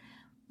 4.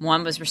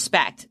 One was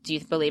respect. Do you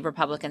believe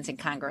Republicans in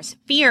Congress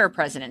fear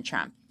President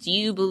Trump? Do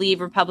you believe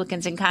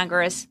Republicans in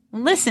Congress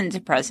listen to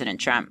President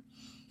Trump?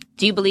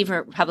 Do you believe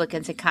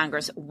Republicans in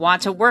Congress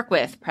want to work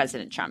with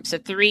President Trump? So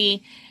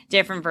 3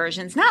 different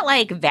versions, not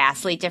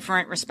vastly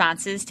different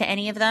responses to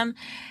any of them.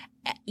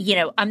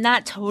 I'm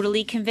not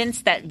totally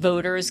convinced that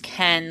voters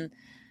can,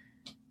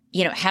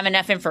 have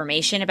enough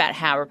information about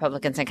how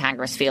Republicans in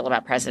Congress feel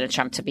about President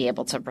Trump to be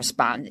able to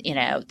respond.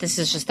 This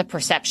is just the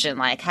perception,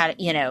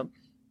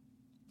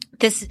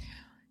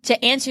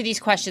 to answer these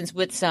questions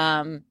with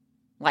some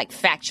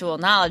factual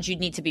knowledge, you'd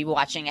need to be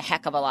watching a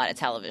heck of a lot of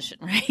television,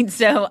 right?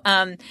 So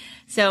I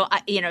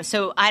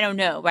don't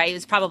know, right?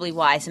 It's probably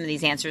why some of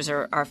these answers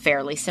are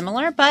fairly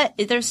similar, but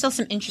there's still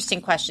some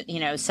interesting question,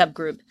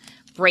 subgroup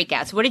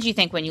breakouts. What did you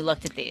think when you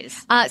looked at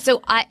these?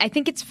 So I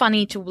think it's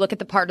funny to look at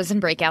the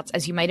partisan breakouts,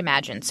 as you might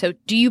imagine. So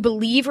do you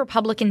believe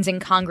Republicans in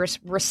Congress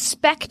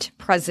respect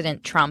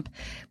President Trump?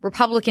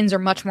 Republicans are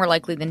much more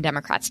likely than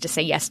Democrats to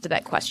say yes to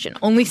that question.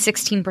 Only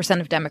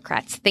 16% of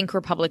Democrats think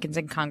Republicans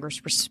in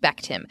Congress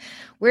respect him,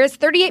 whereas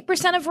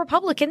 38% of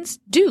Republicans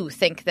do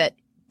think that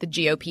the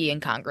GOP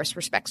in Congress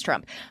respects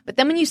Trump. But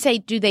then when you say,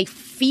 do they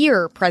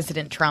fear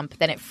President Trump,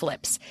 then it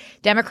flips.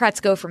 Democrats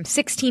go from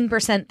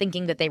 16%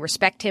 thinking that they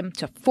respect him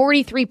to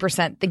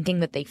 43%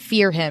 thinking that they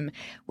fear him,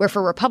 where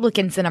for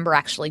Republicans, the number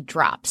actually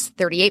drops.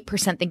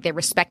 38% think they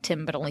respect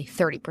him, but only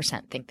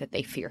 30% think that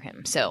they fear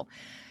him. So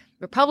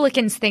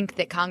Republicans think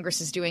that Congress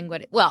is doing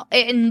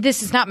and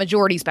this is not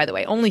majorities, by the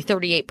way. Only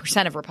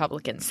 38% of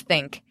Republicans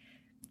think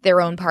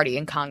their own party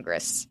in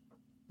Congress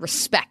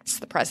respects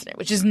the president,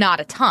 which is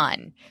not a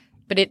ton.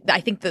 But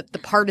I think that the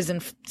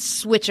partisan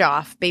switch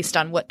off based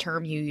on what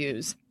term you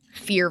use,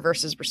 fear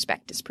versus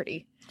respect, is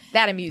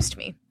that amused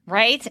me.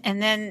 Right.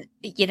 And then,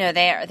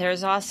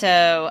 there's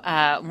also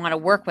want to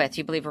work with,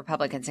 you believe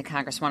Republicans in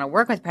Congress want to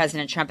work with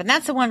President Trump. And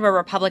that's the one where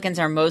Republicans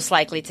are most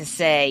likely to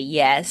say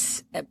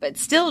yes, but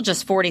still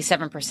just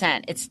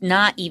 47%. It's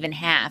not even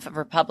half of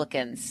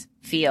Republicans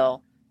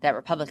feel that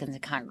Republicans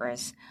in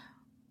Congress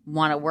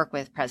want to work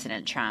with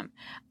President Trump.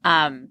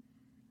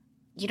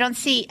 You don't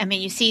see,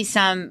 you see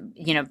some,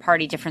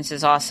 party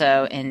differences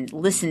also in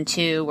listen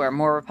to, where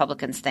more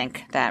Republicans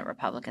think that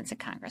Republicans in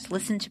Congress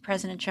listen to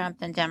President Trump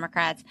than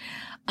Democrats.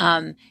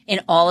 In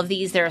all of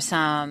these, there are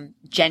some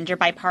gender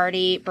by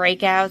party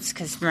breakouts,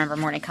 because remember,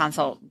 Morning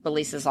Consult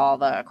releases all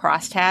the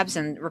crosstabs,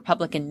 and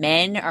Republican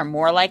men are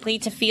more likely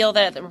to feel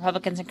that the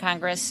Republicans in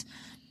Congress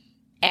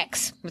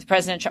X with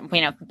President Trump,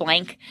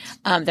 blank,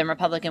 than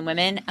Republican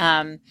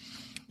women.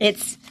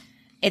 It's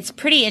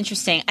pretty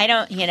interesting. I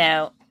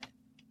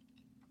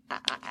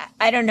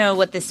don't know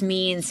what this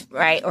means,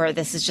 right? Or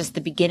this is just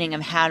the beginning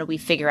of how do we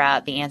figure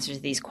out the answers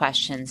to these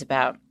questions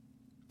about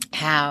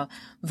how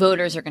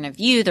voters are going to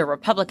view the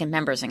Republican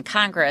members in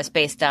Congress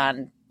based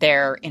on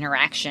their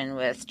interaction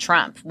with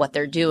Trump, what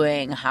they're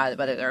doing,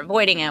 whether they're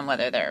avoiding him,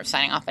 whether they're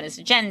signing off on his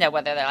agenda,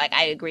 whether they're like,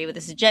 I agree with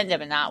this agenda,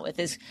 but not with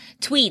his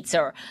tweets,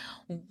 or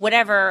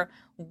whatever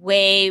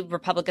way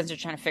Republicans are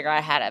trying to figure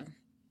out how to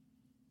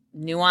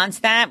nuance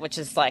that, which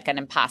is like an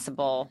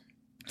impossible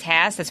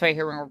task. That's why you're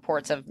hearing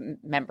reports of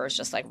members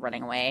just like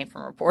running away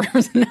from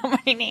reporters and not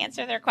wanting to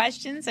answer their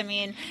questions.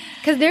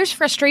 Because there's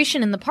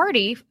frustration in the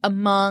party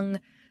among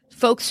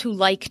folks who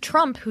like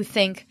Trump, who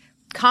think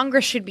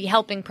Congress should be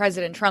helping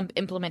President Trump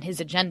implement his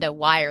agenda.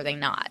 Why are they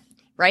not?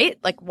 Right?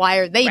 Like, why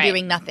are they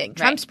doing nothing?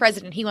 Trump's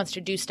president. He wants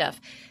to do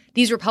stuff.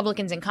 These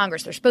Republicans in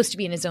Congress, they're supposed to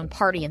be in his own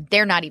party, and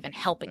they're not even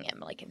helping him.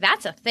 Like,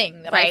 that's a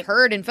thing that I've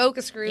heard in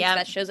focus groups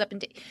that shows up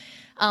in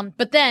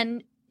but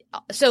then,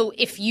 so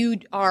if you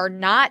are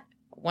not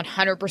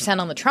 100%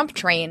 on the Trump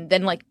train,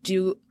 then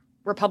do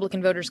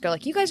Republican voters go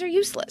you guys are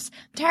useless.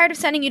 I'm tired of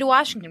sending you to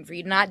Washington for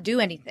you to not do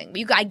anything.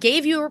 I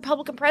gave you a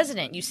Republican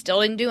president. You still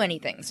didn't do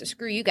anything. So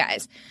screw you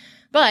guys.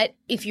 But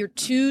if you're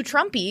too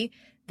Trumpy,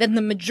 then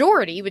the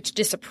majority, which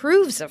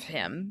disapproves of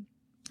him,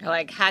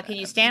 how can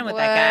you stand with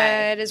that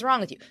guy? What is wrong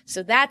with you?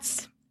 So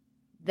that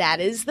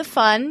is the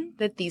fun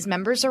that these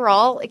members are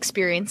all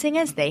experiencing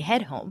as they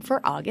head home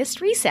for August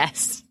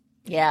recess.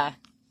 Yeah.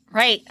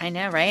 Right. I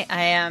know, right?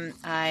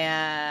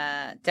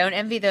 I don't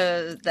envy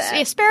those.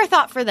 So spare a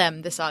thought for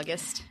them this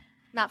August.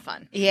 Not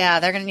fun. Yeah,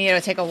 they're going to need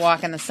to take a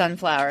walk in the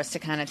sunflowers to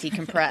kind of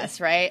decompress,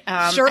 right?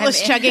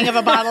 Shirtless chugging of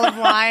a bottle of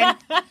wine.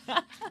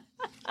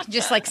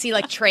 Just see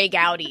Trey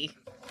Gowdy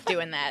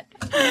doing that.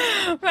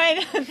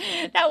 Right.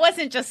 That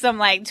wasn't just some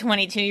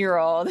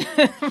 22-year-old.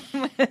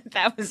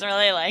 That was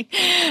really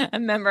a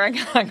member of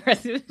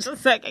Congress who was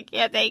just I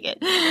can't take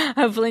it.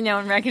 Hopefully no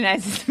one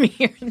recognizes me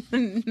here in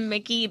the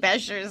Mickey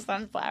Besher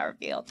sunflower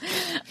field.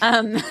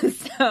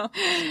 So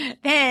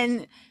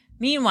then,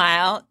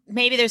 meanwhile,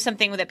 maybe there's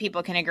something that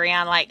people can agree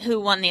on,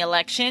 who won the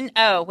election.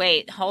 Oh,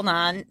 wait, hold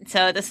on.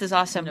 So this is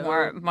also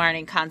more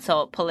Morning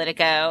Consult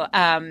Politico,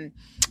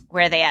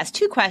 where they asked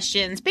two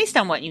questions based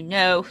on what you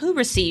know. Who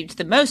received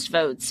the most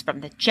votes from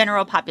the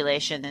general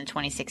population in the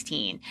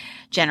 2016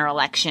 general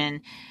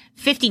election?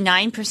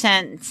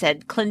 59%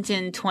 said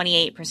Clinton,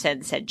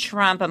 28% said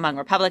Trump. Among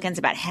Republicans,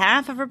 about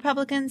half of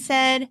Republicans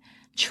said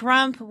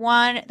Trump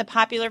won the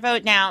popular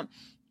vote. Now,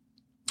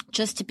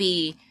 just to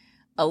be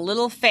a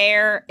little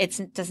fair,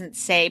 it doesn't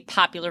say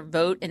popular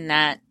vote in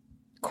that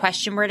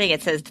question wording.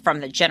 It says from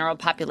the general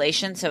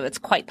population, so it's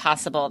quite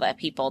possible that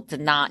people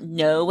did not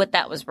know what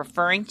that was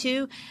referring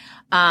to.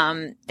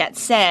 That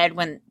said,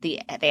 when they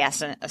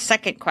asked a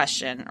second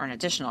question, or an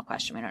additional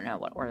question, we don't know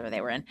what order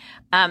they were in,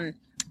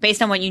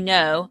 based on what you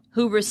know,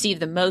 who received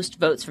the most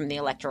votes from the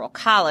Electoral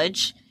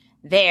College?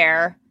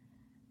 There,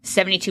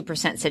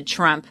 72% said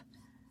Trump,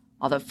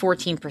 although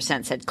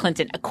 14% said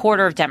Clinton. A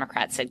quarter of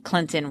Democrats said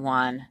Clinton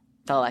won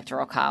the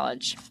Electoral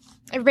College.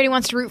 Everybody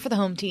wants to root for the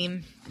home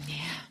team. Yeah.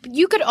 But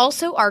you could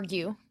also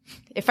argue,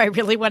 if I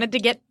really wanted to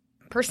get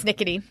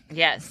persnickety.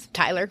 Yes.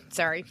 Tyler,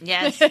 sorry.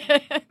 Yes.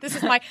 This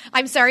is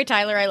I'm sorry,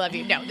 Tyler, I love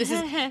you. No, this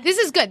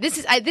is good.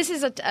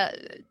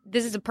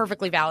 This is a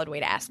perfectly valid way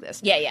to ask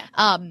this. Yeah.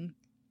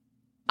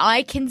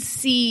 I can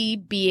see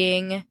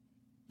being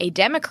a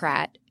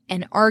Democrat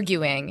and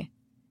arguing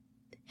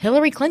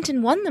Hillary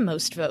Clinton won the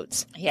most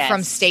votes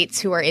from states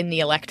who are in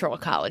the Electoral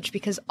College,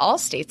 because all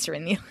states are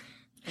in the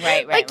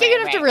Right. Like you're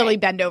gonna have to really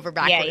bend over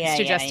backwards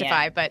to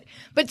justify, but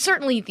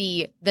certainly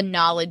the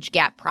knowledge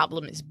gap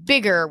problem is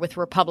bigger with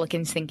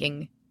Republicans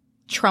thinking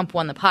Trump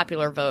won the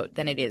popular vote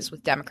than it is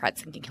with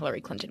Democrats thinking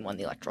Hillary Clinton won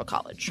the Electoral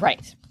College.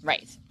 Right.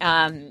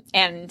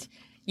 And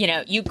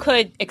you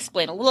could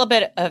explain a little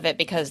bit of it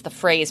because the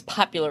phrase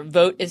popular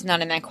vote is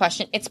not in that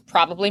question. It's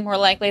probably more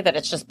likely that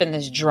it's just been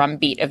this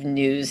drumbeat of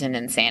news and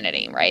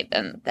insanity, right?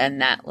 Than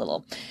that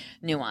little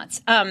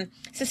nuance.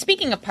 So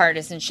speaking of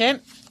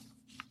partisanship,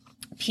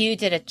 Pew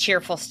did a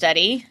cheerful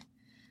study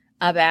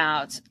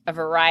about a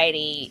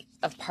variety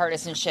of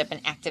partisanship and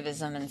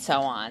activism and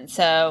so on.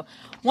 So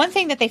one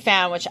thing that they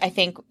found, which I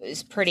think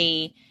is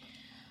pretty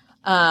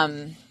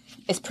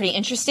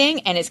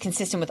interesting and is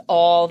consistent with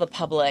all the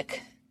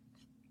public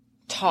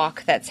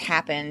talk that's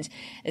happened,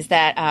 is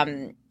that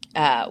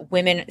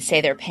women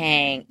say they're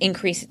paying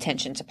increased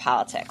attention to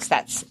politics.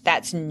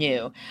 That's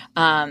new.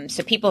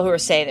 So people who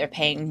say they're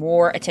paying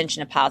more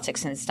attention to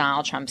politics since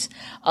Donald Trump's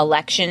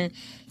election,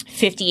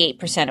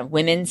 58% of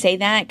women say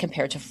that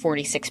compared to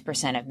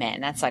 46% of men.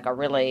 That's like a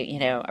really,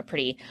 a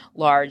pretty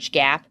large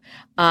gap.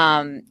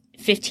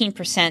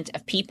 15%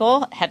 of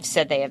people have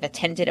said they have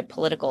attended a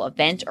political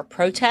event or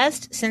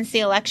protest since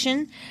the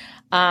election.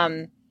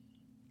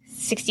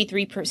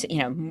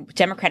 63%,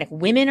 Democratic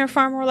women are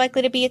far more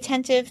likely to be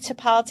attentive to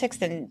politics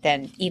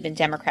than even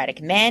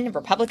Democratic men.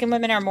 Republican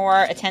women are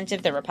more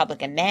attentive than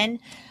Republican men.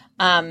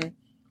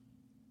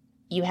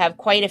 You have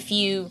quite a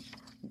few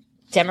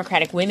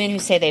Democratic women who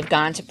say they've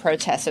gone to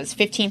protest. So it's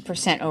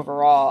 15%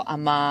 overall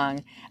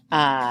among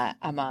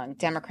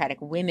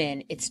Democratic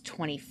women. It's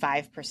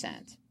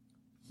 25%.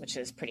 Which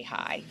is pretty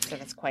high. So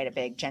that's quite a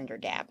big gender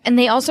gap. And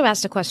they also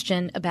asked a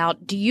question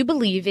about, do you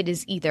believe it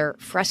is either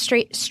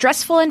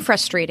stressful and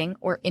frustrating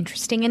or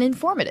interesting and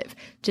informative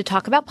to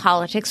talk about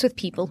politics with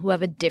people who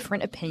have a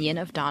different opinion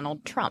of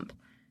Donald Trump?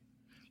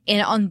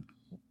 And on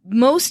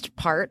most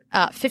part,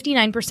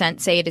 59%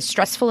 say it is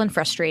stressful and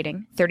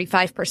frustrating.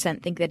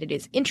 35% think that it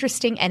is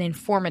interesting and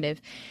informative.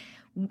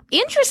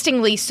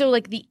 Interestingly, so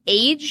like the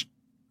age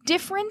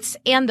difference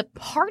and the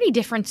party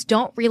difference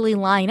don't really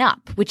line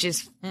up, which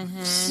is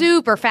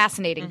super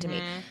fascinating to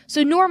me.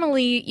 So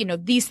normally,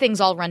 these things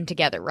all run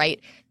together,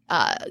 right?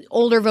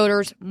 Older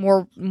voters,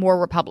 more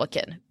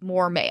Republican,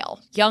 more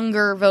male.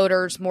 Younger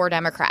voters, more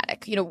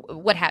Democratic,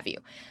 what have you.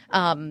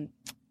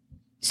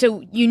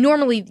 So you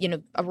normally,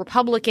 a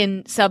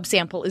Republican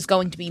subsample is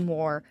going to be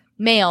more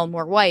male,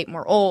 more white,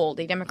 more old.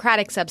 A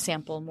Democratic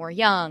subsample, more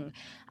young,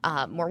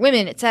 more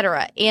women, et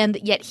cetera. And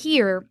yet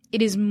here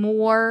it is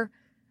more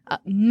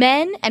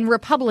men and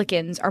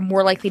Republicans are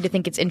more likely to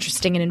think it's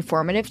interesting and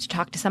informative to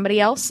talk to somebody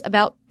else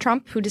about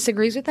Trump who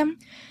disagrees with them.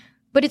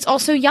 But it's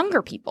also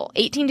younger people.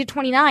 18 to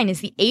 29 is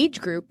the age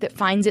group that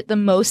finds it the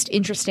most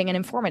interesting and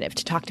informative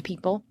to talk to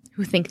people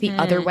who think the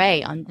other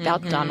way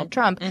about Donald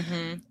Trump.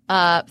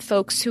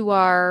 Folks who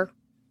are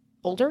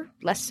older,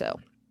 less so.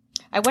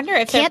 I wonder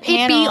if Can't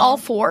it be all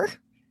four?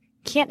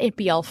 Can't it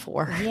be all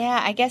four? Yeah,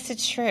 I guess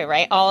it's true,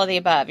 right? All of the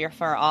above. You're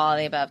for all of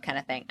the above kind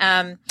of thing.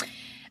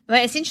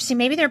 But it's interesting.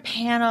 Maybe their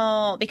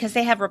panel, because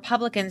they have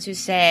Republicans who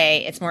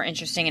say it's more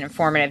interesting and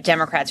informative,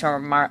 Democrats who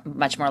are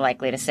much more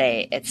likely to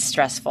say it's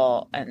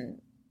stressful and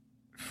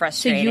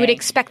frustrating. So you would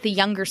expect the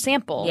younger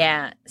sample.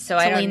 Yeah. So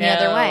I don't know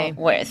the other way.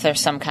 If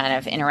there's some kind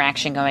of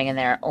interaction going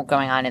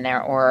on in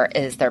there, or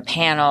is their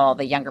panel,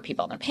 the younger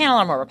people in their panel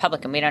are more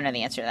Republican? We don't know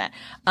the answer to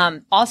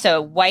that.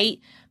 Also, white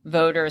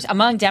voters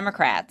among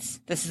Democrats,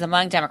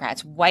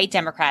 white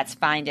Democrats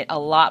find it a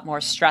lot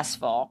more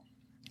stressful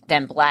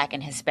than Black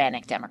and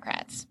Hispanic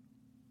Democrats,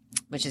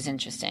 which is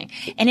interesting.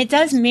 And it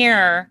does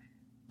mirror,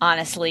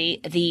 honestly,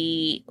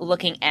 the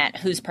looking at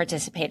who's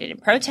participated in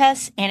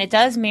protests, and it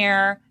does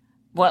mirror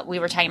what we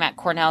were talking about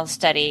Cornell's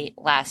study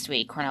last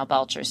week, Cornell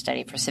Belcher's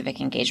study for Civic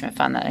Engagement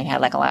Fund, that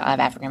had like a lot of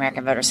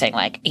African-American voters saying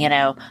like,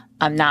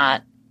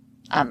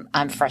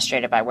 I'm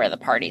frustrated by where the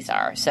parties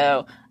are.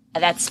 So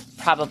that's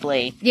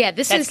probably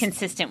that's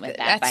consistent with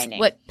that finding.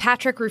 What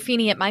Patrick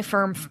Ruffini at my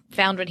firm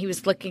found when he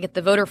was looking at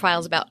the voter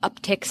files about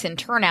upticks in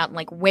turnout and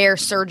like where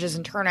surges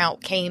in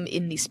turnout came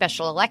in these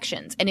special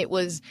elections, and it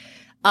was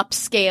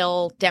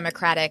upscale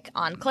Democratic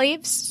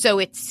enclaves. So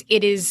it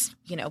is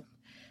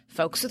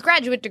folks with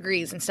graduate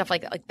degrees and stuff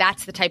like that. Like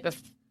that's the type of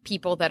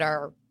people that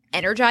are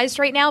energized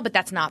right now, but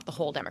that's not the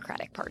whole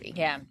Democratic Party.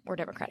 Yeah. Or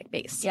Democratic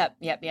base. Yep.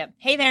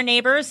 Hey there,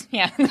 neighbors.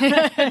 Yeah.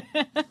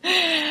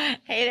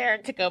 Hey there,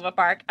 Tacoma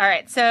Park. All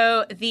right.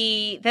 So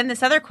then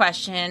this other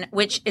question,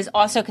 which is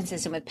also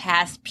consistent with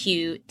past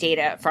Pew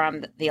data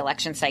from the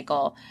election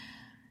cycle,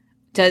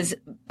 does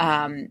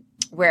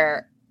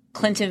where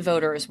Clinton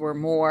voters were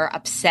more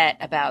upset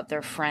about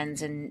their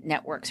friends and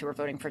networks who were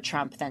voting for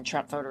Trump than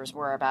Trump voters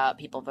were about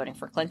people voting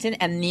for Clinton.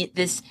 And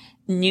this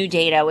new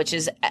data, which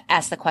is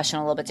asked the question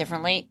a little bit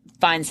differently,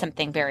 finds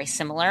something very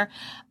similar.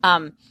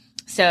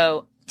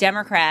 So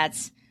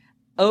Democrats,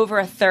 over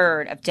a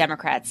third of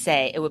Democrats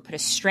say it would put a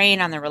strain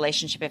on their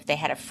relationship if they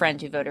had a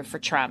friend who voted for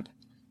Trump.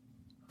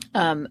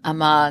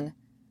 Among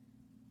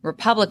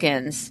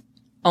Republicans,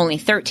 only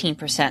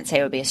 13% say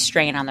it would be a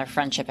strain on their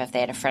friendship if they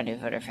had a friend who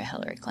voted for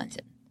Hillary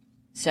Clinton.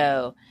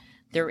 So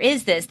there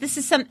is this. This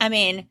is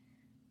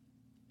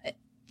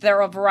there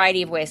are a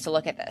variety of ways to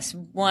look at this.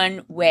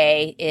 One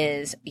way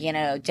is,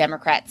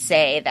 Democrats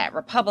say that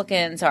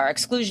Republicans are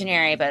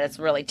exclusionary, but it's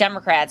really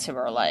Democrats who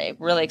are like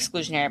really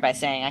exclusionary by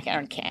saying, I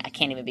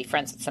can't even be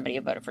friends with somebody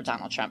who voted for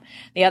Donald Trump.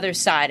 The other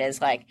side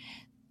is like,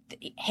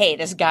 hey,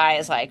 this guy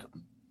is like,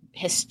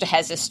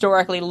 has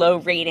historically low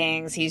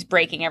ratings. He's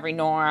breaking every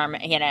norm.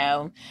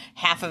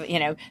 Half of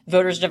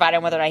voters divided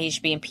on whether or not he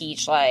should be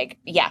impeached. Like,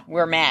 yeah,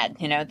 we're mad.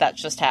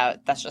 That's just how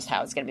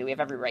it's going to be. We have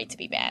every right to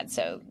be mad.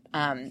 So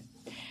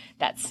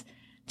that's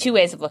two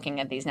ways of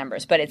looking at these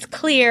numbers. But it's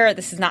clear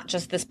this is not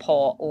just this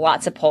poll.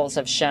 Lots of polls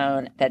have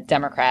shown that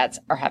Democrats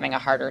are having a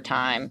harder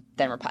time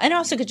than Republicans. And it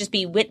also could just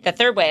be the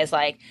third way is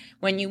like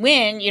when you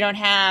win, you don't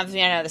have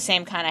the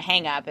same kind of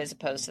hang up as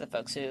opposed to the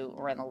folks who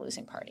were in the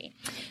losing party.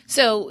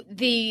 So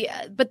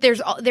but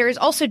there is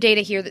also data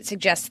here that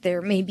suggests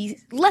there may be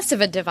less of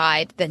a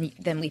divide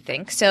than we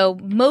think. So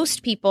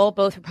most people,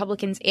 both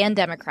Republicans and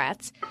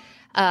Democrats,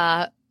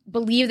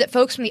 believe that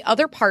folks from the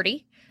other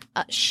party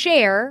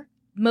share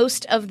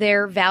most of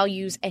their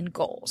values and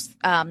goals.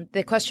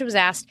 The question was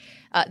asked,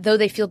 though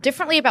they feel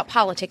differently about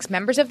politics,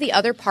 members of the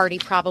other party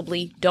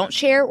probably don't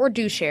share or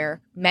do share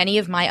many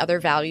of my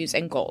other values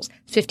and goals.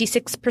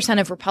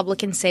 56% of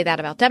Republicans say that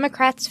about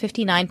Democrats.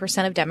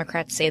 59% of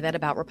Democrats say that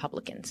about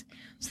Republicans.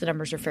 So the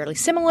numbers are fairly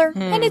similar,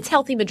 and it's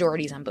healthy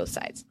majorities on both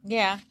sides.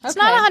 Yeah. Okay. It's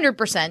not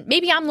 100%.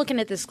 Maybe I'm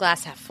looking at this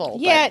glass half full.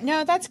 Yeah,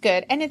 no, that's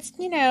good. And it's,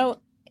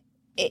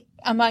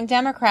 among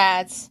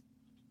Democrats,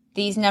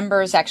 these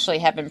numbers actually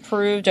have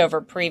improved over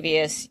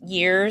previous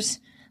years.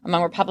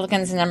 Among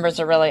Republicans, the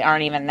numbers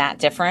aren't even that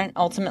different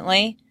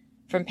ultimately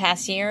from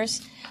past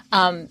years.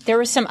 There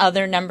were some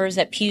other numbers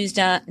that Pew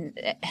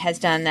has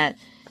done that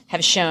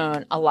have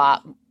shown a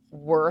lot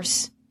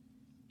worse,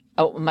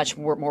 a much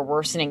more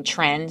worsening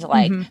trend,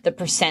 like the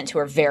percent who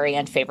are very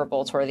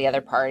unfavorable toward the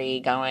other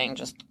party going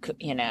just,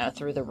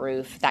 through the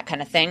roof, that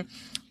kind of thing.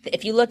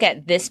 If you look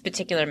at this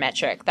particular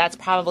metric,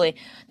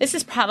 this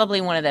is probably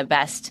one of the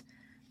best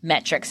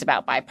metrics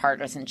about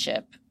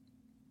bipartisanship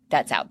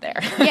that's out there.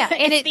 Yeah,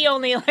 and it's the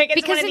only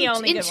it's one of the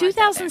only in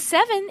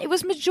 2007 it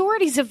was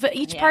majorities of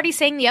each party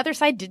saying the other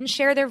side didn't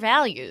share their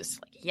values.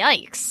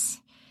 Yikes.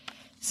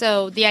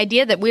 So the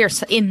idea that we are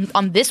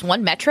on this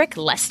one metric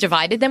less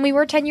divided than we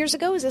were 10 years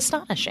ago is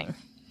astonishing.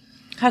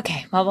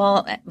 Okay,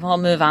 well we'll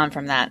move on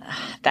from that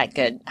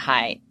good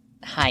high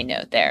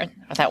note there,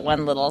 or that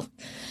one little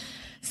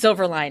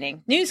silver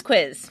lining. News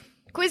quiz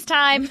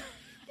time.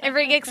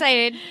 Everybody get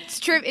excited.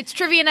 It's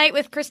trivia night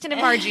with Kristen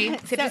and Margie.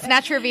 Except it's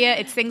not trivia.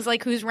 It's things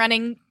like who's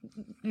running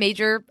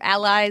major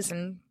allies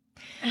and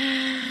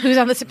who's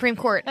on the Supreme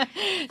Court.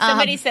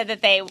 Somebody said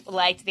that they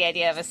liked the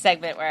idea of a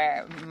segment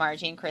where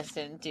Margie and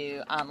Kristen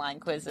do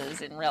online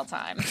quizzes in real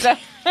time. So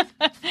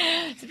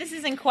this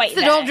isn't quite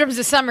the doldrums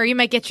of summer. You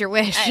might get your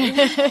wish.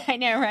 I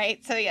know,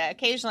 right? So yeah,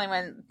 occasionally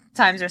when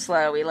times are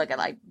slow, we look at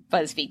like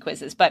BuzzFeed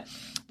quizzes. But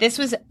this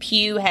was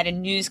Pew had a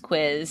news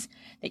quiz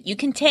that you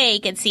can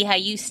take and see how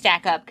you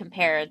stack up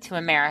compared to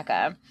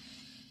America.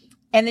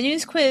 And the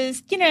news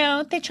quiz,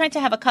 they tried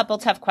to have a couple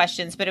tough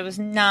questions, but it was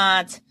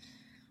not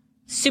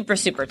super,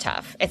 super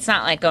tough. It's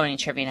not like going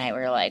to trivia night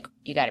where you're like,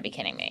 you got to be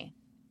kidding me.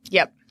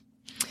 Yep.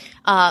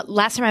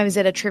 Last time I was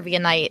at a trivia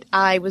night,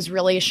 I was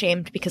really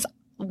ashamed because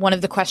one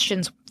of the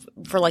questions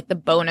for like the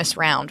bonus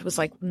round was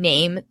like,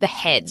 name the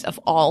heads of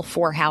all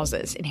 4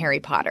 houses in Harry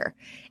Potter.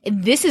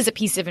 And this is a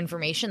piece of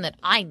information that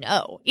I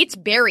know. It's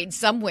buried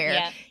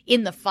somewhere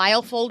in the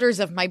file folders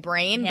of my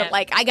brain, but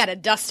like I got to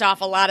dust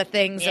off a lot of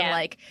things and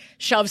like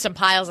shove some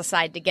piles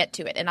aside to get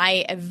to it. And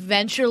I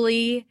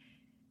eventually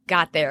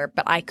got there,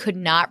 but I could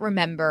not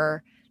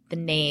remember the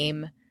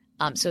name.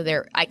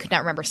 I could not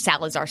remember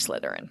Salazar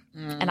Slytherin.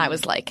 And I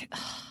was like, ugh.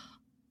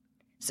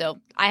 So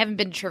I haven't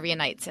been to trivia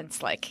night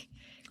since like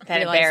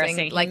that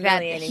embarrassing, like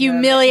that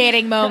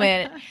humiliating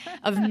moment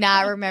of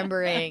not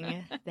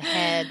remembering the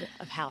head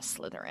of House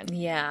Slytherin.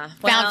 Yeah.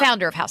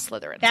 Founder of House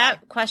Slytherin.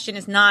 That question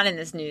is not in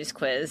this news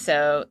quiz,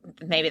 so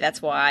maybe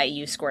that's why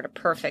you scored a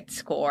perfect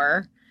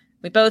score.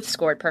 We both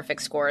scored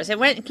perfect scores. It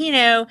went,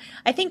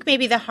 I think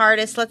maybe the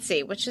hardest, let's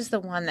see, which is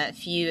the one that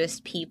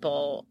fewest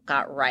people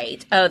got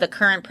right? Oh, the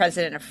current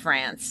president of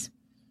France.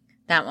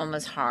 That one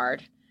was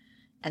hard.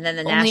 And then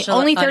the national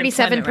only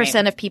unemployment 37%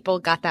 rate. of people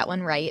got that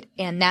one right,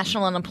 and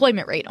national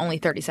unemployment rate, only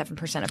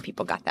 37% of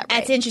people got that right.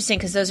 That's interesting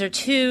because those are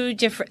two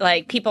different,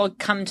 like, people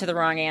come to the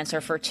wrong answer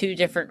for two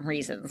different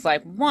reasons.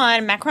 Like,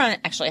 one, Macron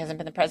actually hasn't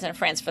been the president of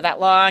France for that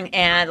long,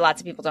 and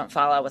lots of people don't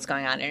follow what's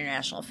going on in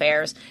international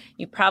affairs.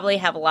 You probably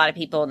have a lot of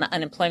people in the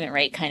unemployment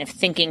rate kind of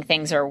thinking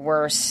things are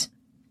worse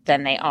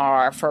than they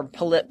are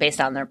based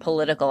on their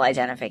political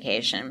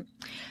identification.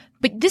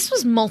 But this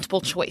was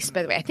multiple choice,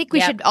 by the way. I think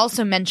we should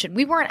also mention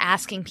we weren't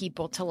asking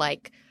people to,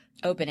 like,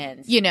 open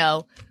ends,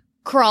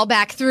 crawl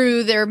back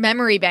through their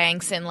memory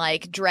banks and,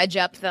 like, dredge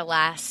up the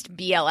last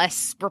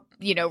BLS,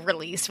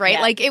 release, right?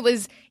 Yeah. Like,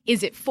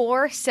 is it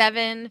 4,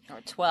 7,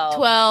 or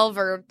 12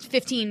 or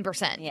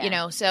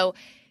 15%, So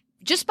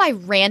just by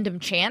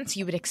random chance,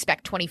 you would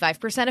expect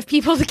 25% of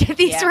people to get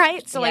these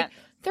right. So, like,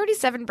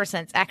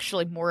 37% is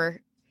actually more,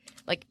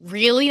 like,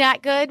 really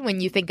not good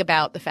when you think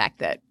about the fact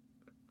that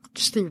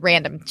just through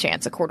random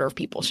chance, a quarter of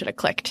people should have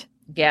clicked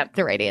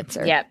the right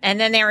answer. Yep. And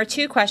then there were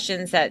two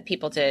questions that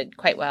people did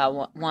quite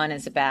well. One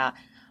is about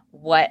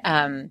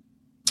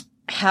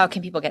how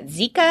can people get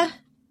Zika?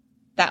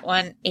 That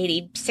one,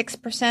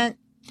 86%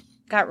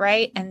 got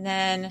right. And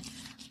then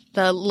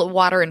the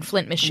water in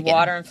Flint, Michigan.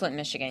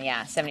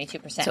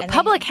 72%. So and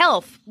public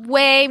health,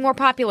 way more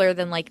popular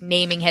than, like,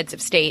 naming heads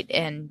of state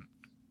and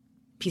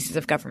pieces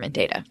of government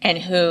data. And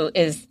who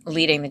is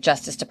leading the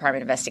Justice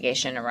Department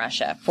investigation in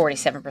Russia?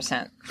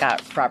 47%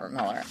 got Robert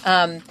Mueller.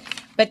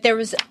 But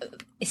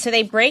so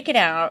they break it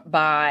out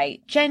by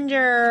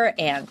gender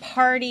and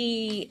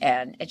party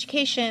and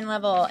education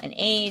level and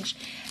age.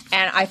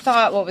 And I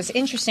thought what was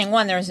interesting,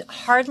 one, there's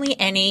hardly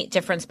any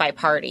difference by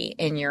party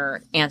in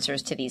your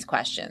answers to these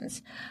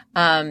questions.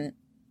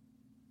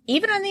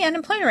 Even on the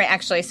unemployment rate,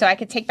 actually, so I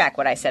could take back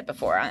what I said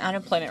before. On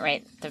unemployment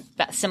rate, the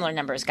similar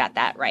numbers got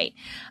that right.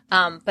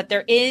 But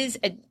there is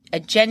a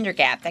gender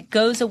gap that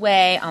goes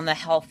away on the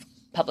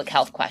public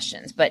health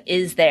questions, but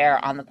is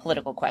there on the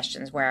political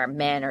questions where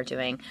men are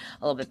doing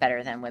a little bit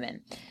better than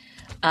women.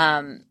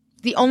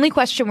 The only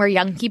question where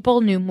young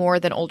people knew more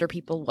than older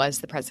people was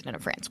the president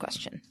of France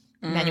question,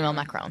 Emmanuel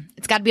Macron.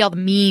 It's got to be all the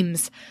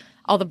memes,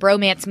 all the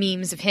bromance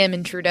memes of him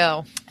and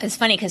Trudeau. It's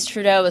funny because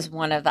Trudeau was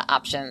one of the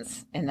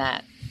options in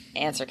that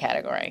answer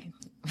category,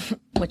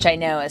 which I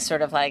know is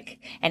sort of like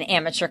an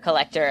amateur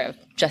collector of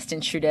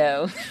Justin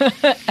Trudeau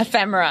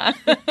ephemera.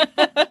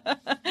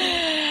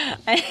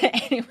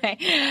 Anyway,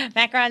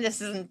 Macron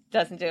just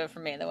doesn't do it for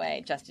me the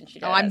way Justin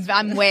Trudeau does.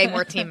 I'm way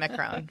more Team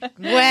Macron.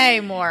 Way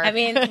more. I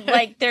mean,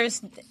 like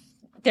there's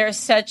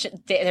such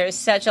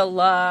a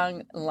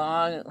long,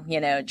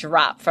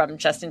 drop from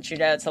Justin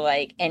Trudeau to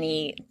like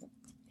any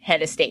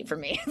head of state for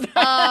me. And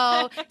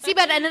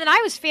then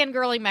I was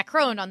fangirling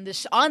Macron on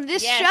this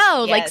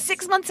show like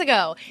 6 months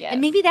ago,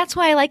 and maybe that's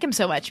why I like him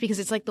so much, because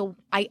it's like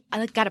I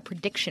got a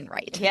prediction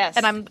right. Yes,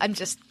 and I'm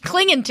just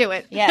clinging to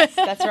it. Yes,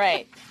 that's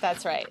right.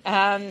 That's right.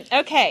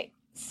 Okay,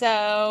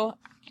 so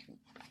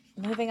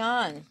moving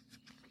on.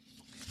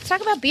 Let's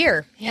talk about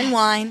beer and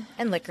wine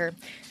and liquor.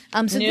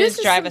 So News this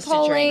is drive us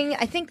polling. to drink.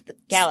 I think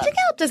Gallup.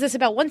 Gallup does this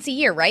about once a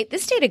year, right?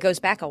 This data goes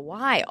back a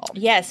while.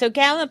 Yeah. So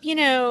Gallup,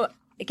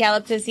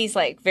 Gallup does these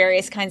like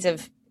various kinds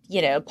of,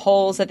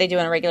 polls that they do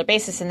on a regular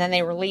basis, and then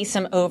they release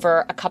them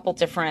over a couple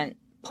different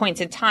points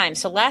in time.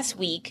 So last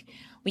week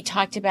we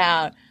talked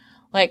about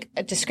like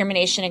a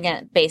discrimination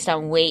again based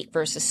on weight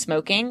versus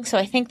smoking. So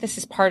I think this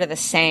is part of the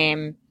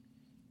same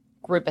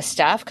group of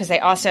stuff, because they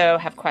also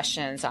have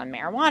questions on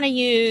marijuana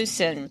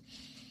use and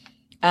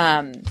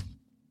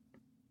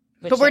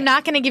but we're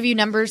not going to give you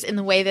numbers in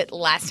the way that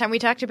last time we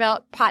talked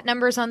about pot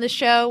numbers on the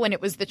show, when it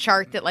was the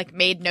chart that like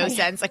made no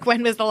sense. Like,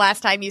 when was the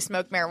last time you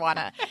smoked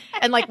marijuana?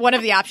 And like one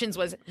of the options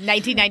was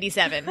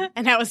 1997.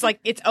 And that was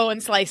like its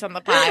own slice on the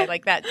pie.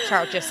 Like, that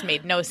chart just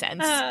made no sense.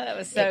 Oh, that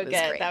was so good.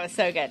 Great. That was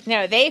so good.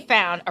 No, they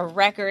found a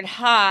record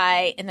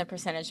high in the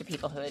percentage of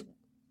people who had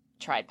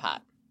tried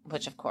pot,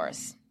 which of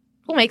course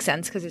will make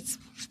sense because it's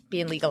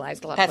being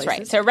legalized a lot of That's places.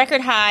 right. So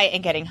record high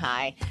and getting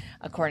high,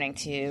 according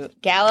to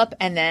Gallup.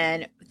 And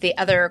then the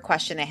other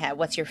question they had,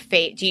 what's your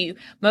fate? Do you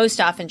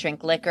most often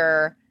drink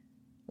liquor,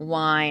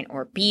 wine,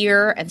 or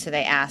beer? And so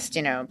they asked,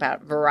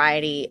 about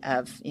variety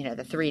of,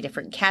 the three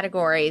different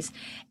categories.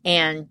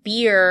 And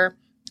beer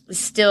is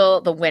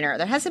still the winner.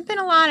 There hasn't been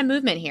a lot of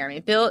movement here. I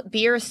mean,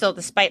 beer is still,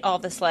 despite all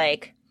this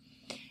like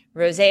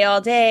rosé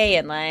all day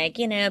and like,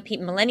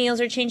 millennials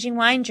are changing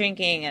wine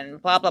drinking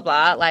and blah, blah,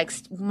 blah. Like,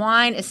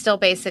 wine is still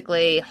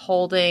basically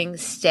holding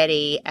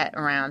steady at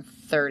around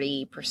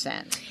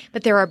 30%.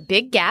 But there are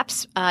big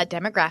gaps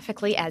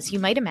demographically, as you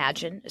might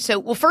imagine. So,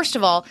 well, first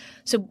of all,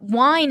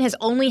 wine has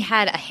only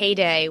had a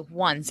heyday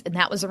once, and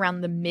that was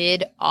around the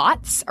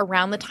mid-aughts,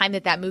 around the time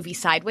that movie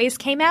Sideways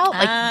came out.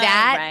 Like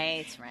that.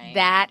 Right.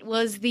 That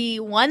was the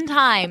one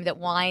time that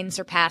wine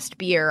surpassed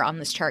beer on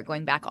this chart,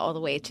 going back all the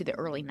way to the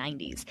early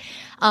 90s.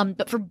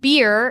 But for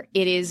beer,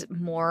 it is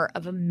more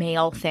of a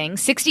male thing.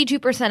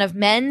 62% of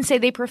men say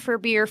they prefer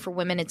beer. For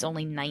women, it's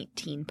only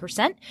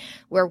 19%.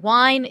 Where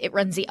wine, it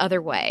runs the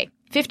other way.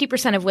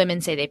 50% of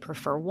women say they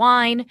prefer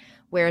wine,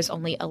 whereas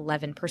only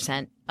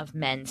 11% of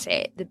men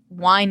say that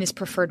wine is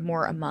preferred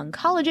more among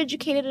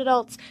college-educated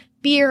adults,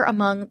 beer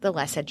among the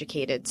less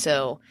educated.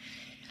 So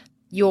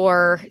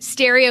your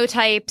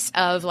stereotypes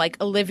of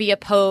like Olivia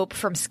Pope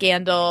from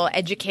Scandal,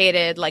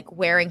 educated, like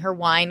wearing her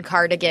wine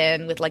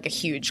cardigan with like a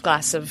huge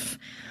glass of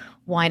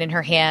wine in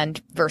her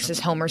hand versus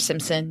Homer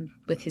Simpson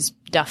with his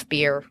Duff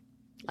beer.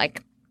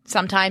 Like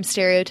sometimes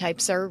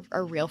stereotypes are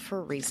real for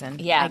a reason.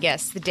 Yeah. I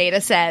guess the data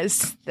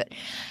says that.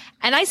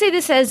 And I say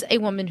this as a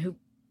woman who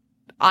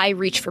I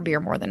reach for beer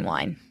more than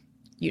wine,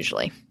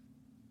 usually.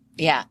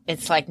 Yeah.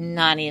 It's like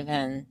not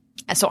even.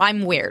 So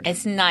I'm weird.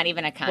 It's not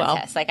even a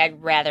contest. Like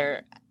I'd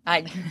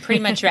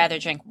pretty much rather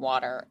drink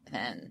water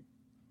than.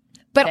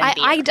 But than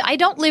beer. I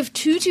don't live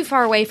too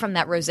far away from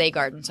that rosé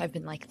garden, so I've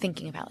been like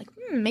thinking about like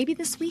maybe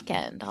this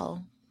weekend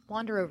I'll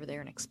wander over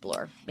there and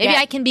explore. Maybe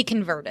I can be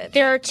converted.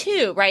 There are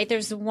two, right?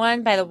 There's the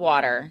one by the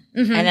water,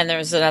 and then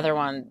there's another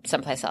one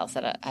someplace else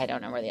that I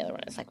don't know where the other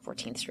one is, like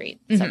 14th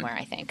Street somewhere,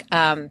 I think.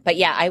 But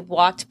yeah, I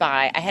walked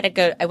by.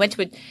 I went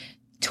to a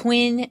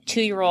twin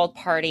 2-year-old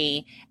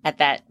party at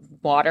that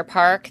water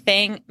park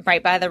thing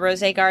right by the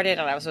rosé garden,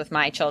 and I was with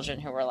my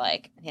children who were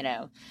like,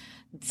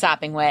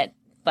 sopping wet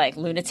like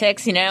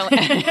lunatics, and I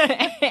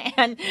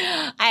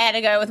had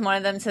to go with one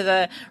of them to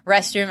the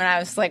restroom, and I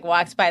was like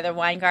walked by the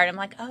wine garden. I'm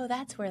like, oh,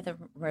 that's where the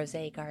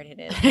rosé garden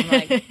is. I'm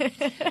like,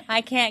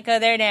 I can't go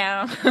there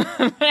now.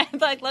 I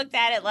like looked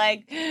at it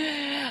like,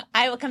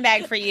 I will come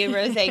back for you,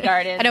 rosé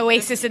garden. An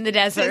oasis in the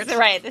desert.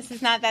 Right. This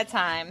is not that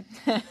time.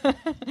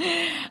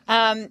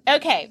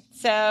 Okay.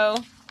 So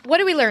what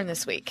did we learn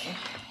this week?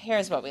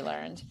 Here's what we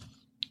learned.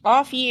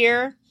 Off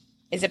year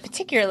is a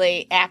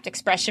particularly apt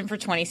expression for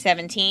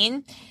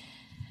 2017.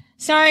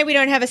 Sorry, we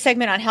don't have a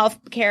segment on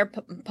healthcare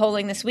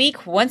polling this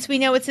week. Once we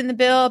know what's in the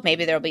bill,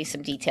 maybe there'll be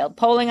some detailed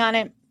polling on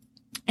it.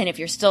 And if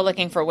you're still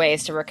looking for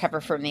ways to recover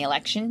from the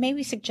election,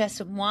 maybe suggest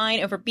some wine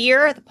over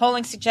beer. The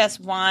polling suggests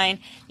wine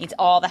needs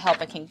all the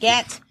help it can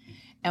get.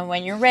 And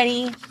when you're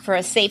ready for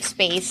a safe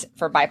space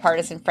for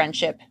bipartisan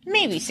friendship,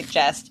 maybe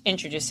suggest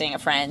introducing a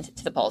friend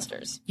to the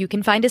pollsters. You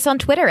can find us on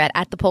Twitter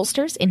at the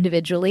pollsters,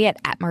 individually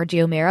at Margie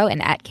O'Maro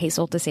and at Kay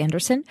Soltis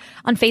Anderson.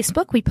 On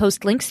Facebook, we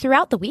post links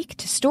throughout the week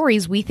to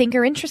stories we think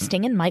are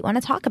interesting and might want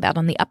to talk about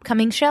on the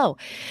upcoming show.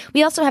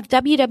 We also have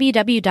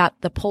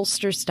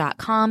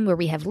www.thepollsters.com, where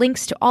we have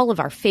links to all of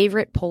our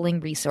favorite polling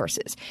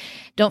resources.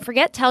 Don't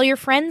forget, tell your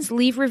friends,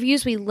 leave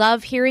reviews. We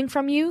love hearing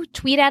from you.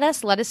 Tweet at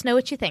us. Let us know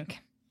what you think.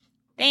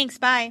 Thanks.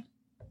 Bye.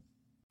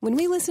 When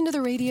we listen to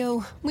the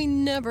radio, we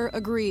never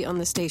agree on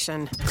the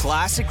station.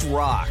 Classic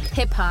rock.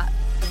 Hip-hop.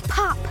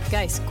 Pop.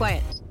 Guys,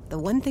 quiet. The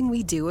one thing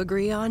we do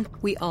agree on,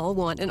 we all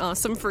want an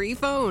awesome free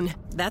phone.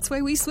 That's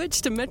why we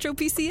switched to Metro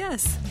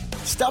PCS.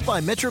 Stop by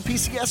Metro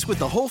PCS with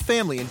the whole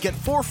family and get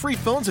 4 free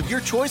phones of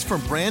your choice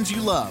from brands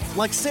you love,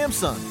 like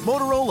Samsung,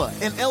 Motorola,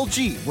 and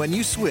LG when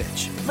you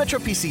switch. Metro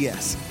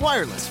PCS.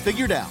 Wireless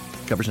figured out.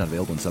 Coverage not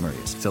available in some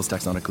areas. Sales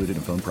tax not included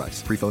in phone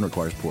price. Free phone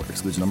requires port.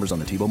 Excludes numbers on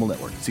the T-Mobile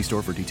network. See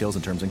store for details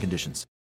and terms and conditions.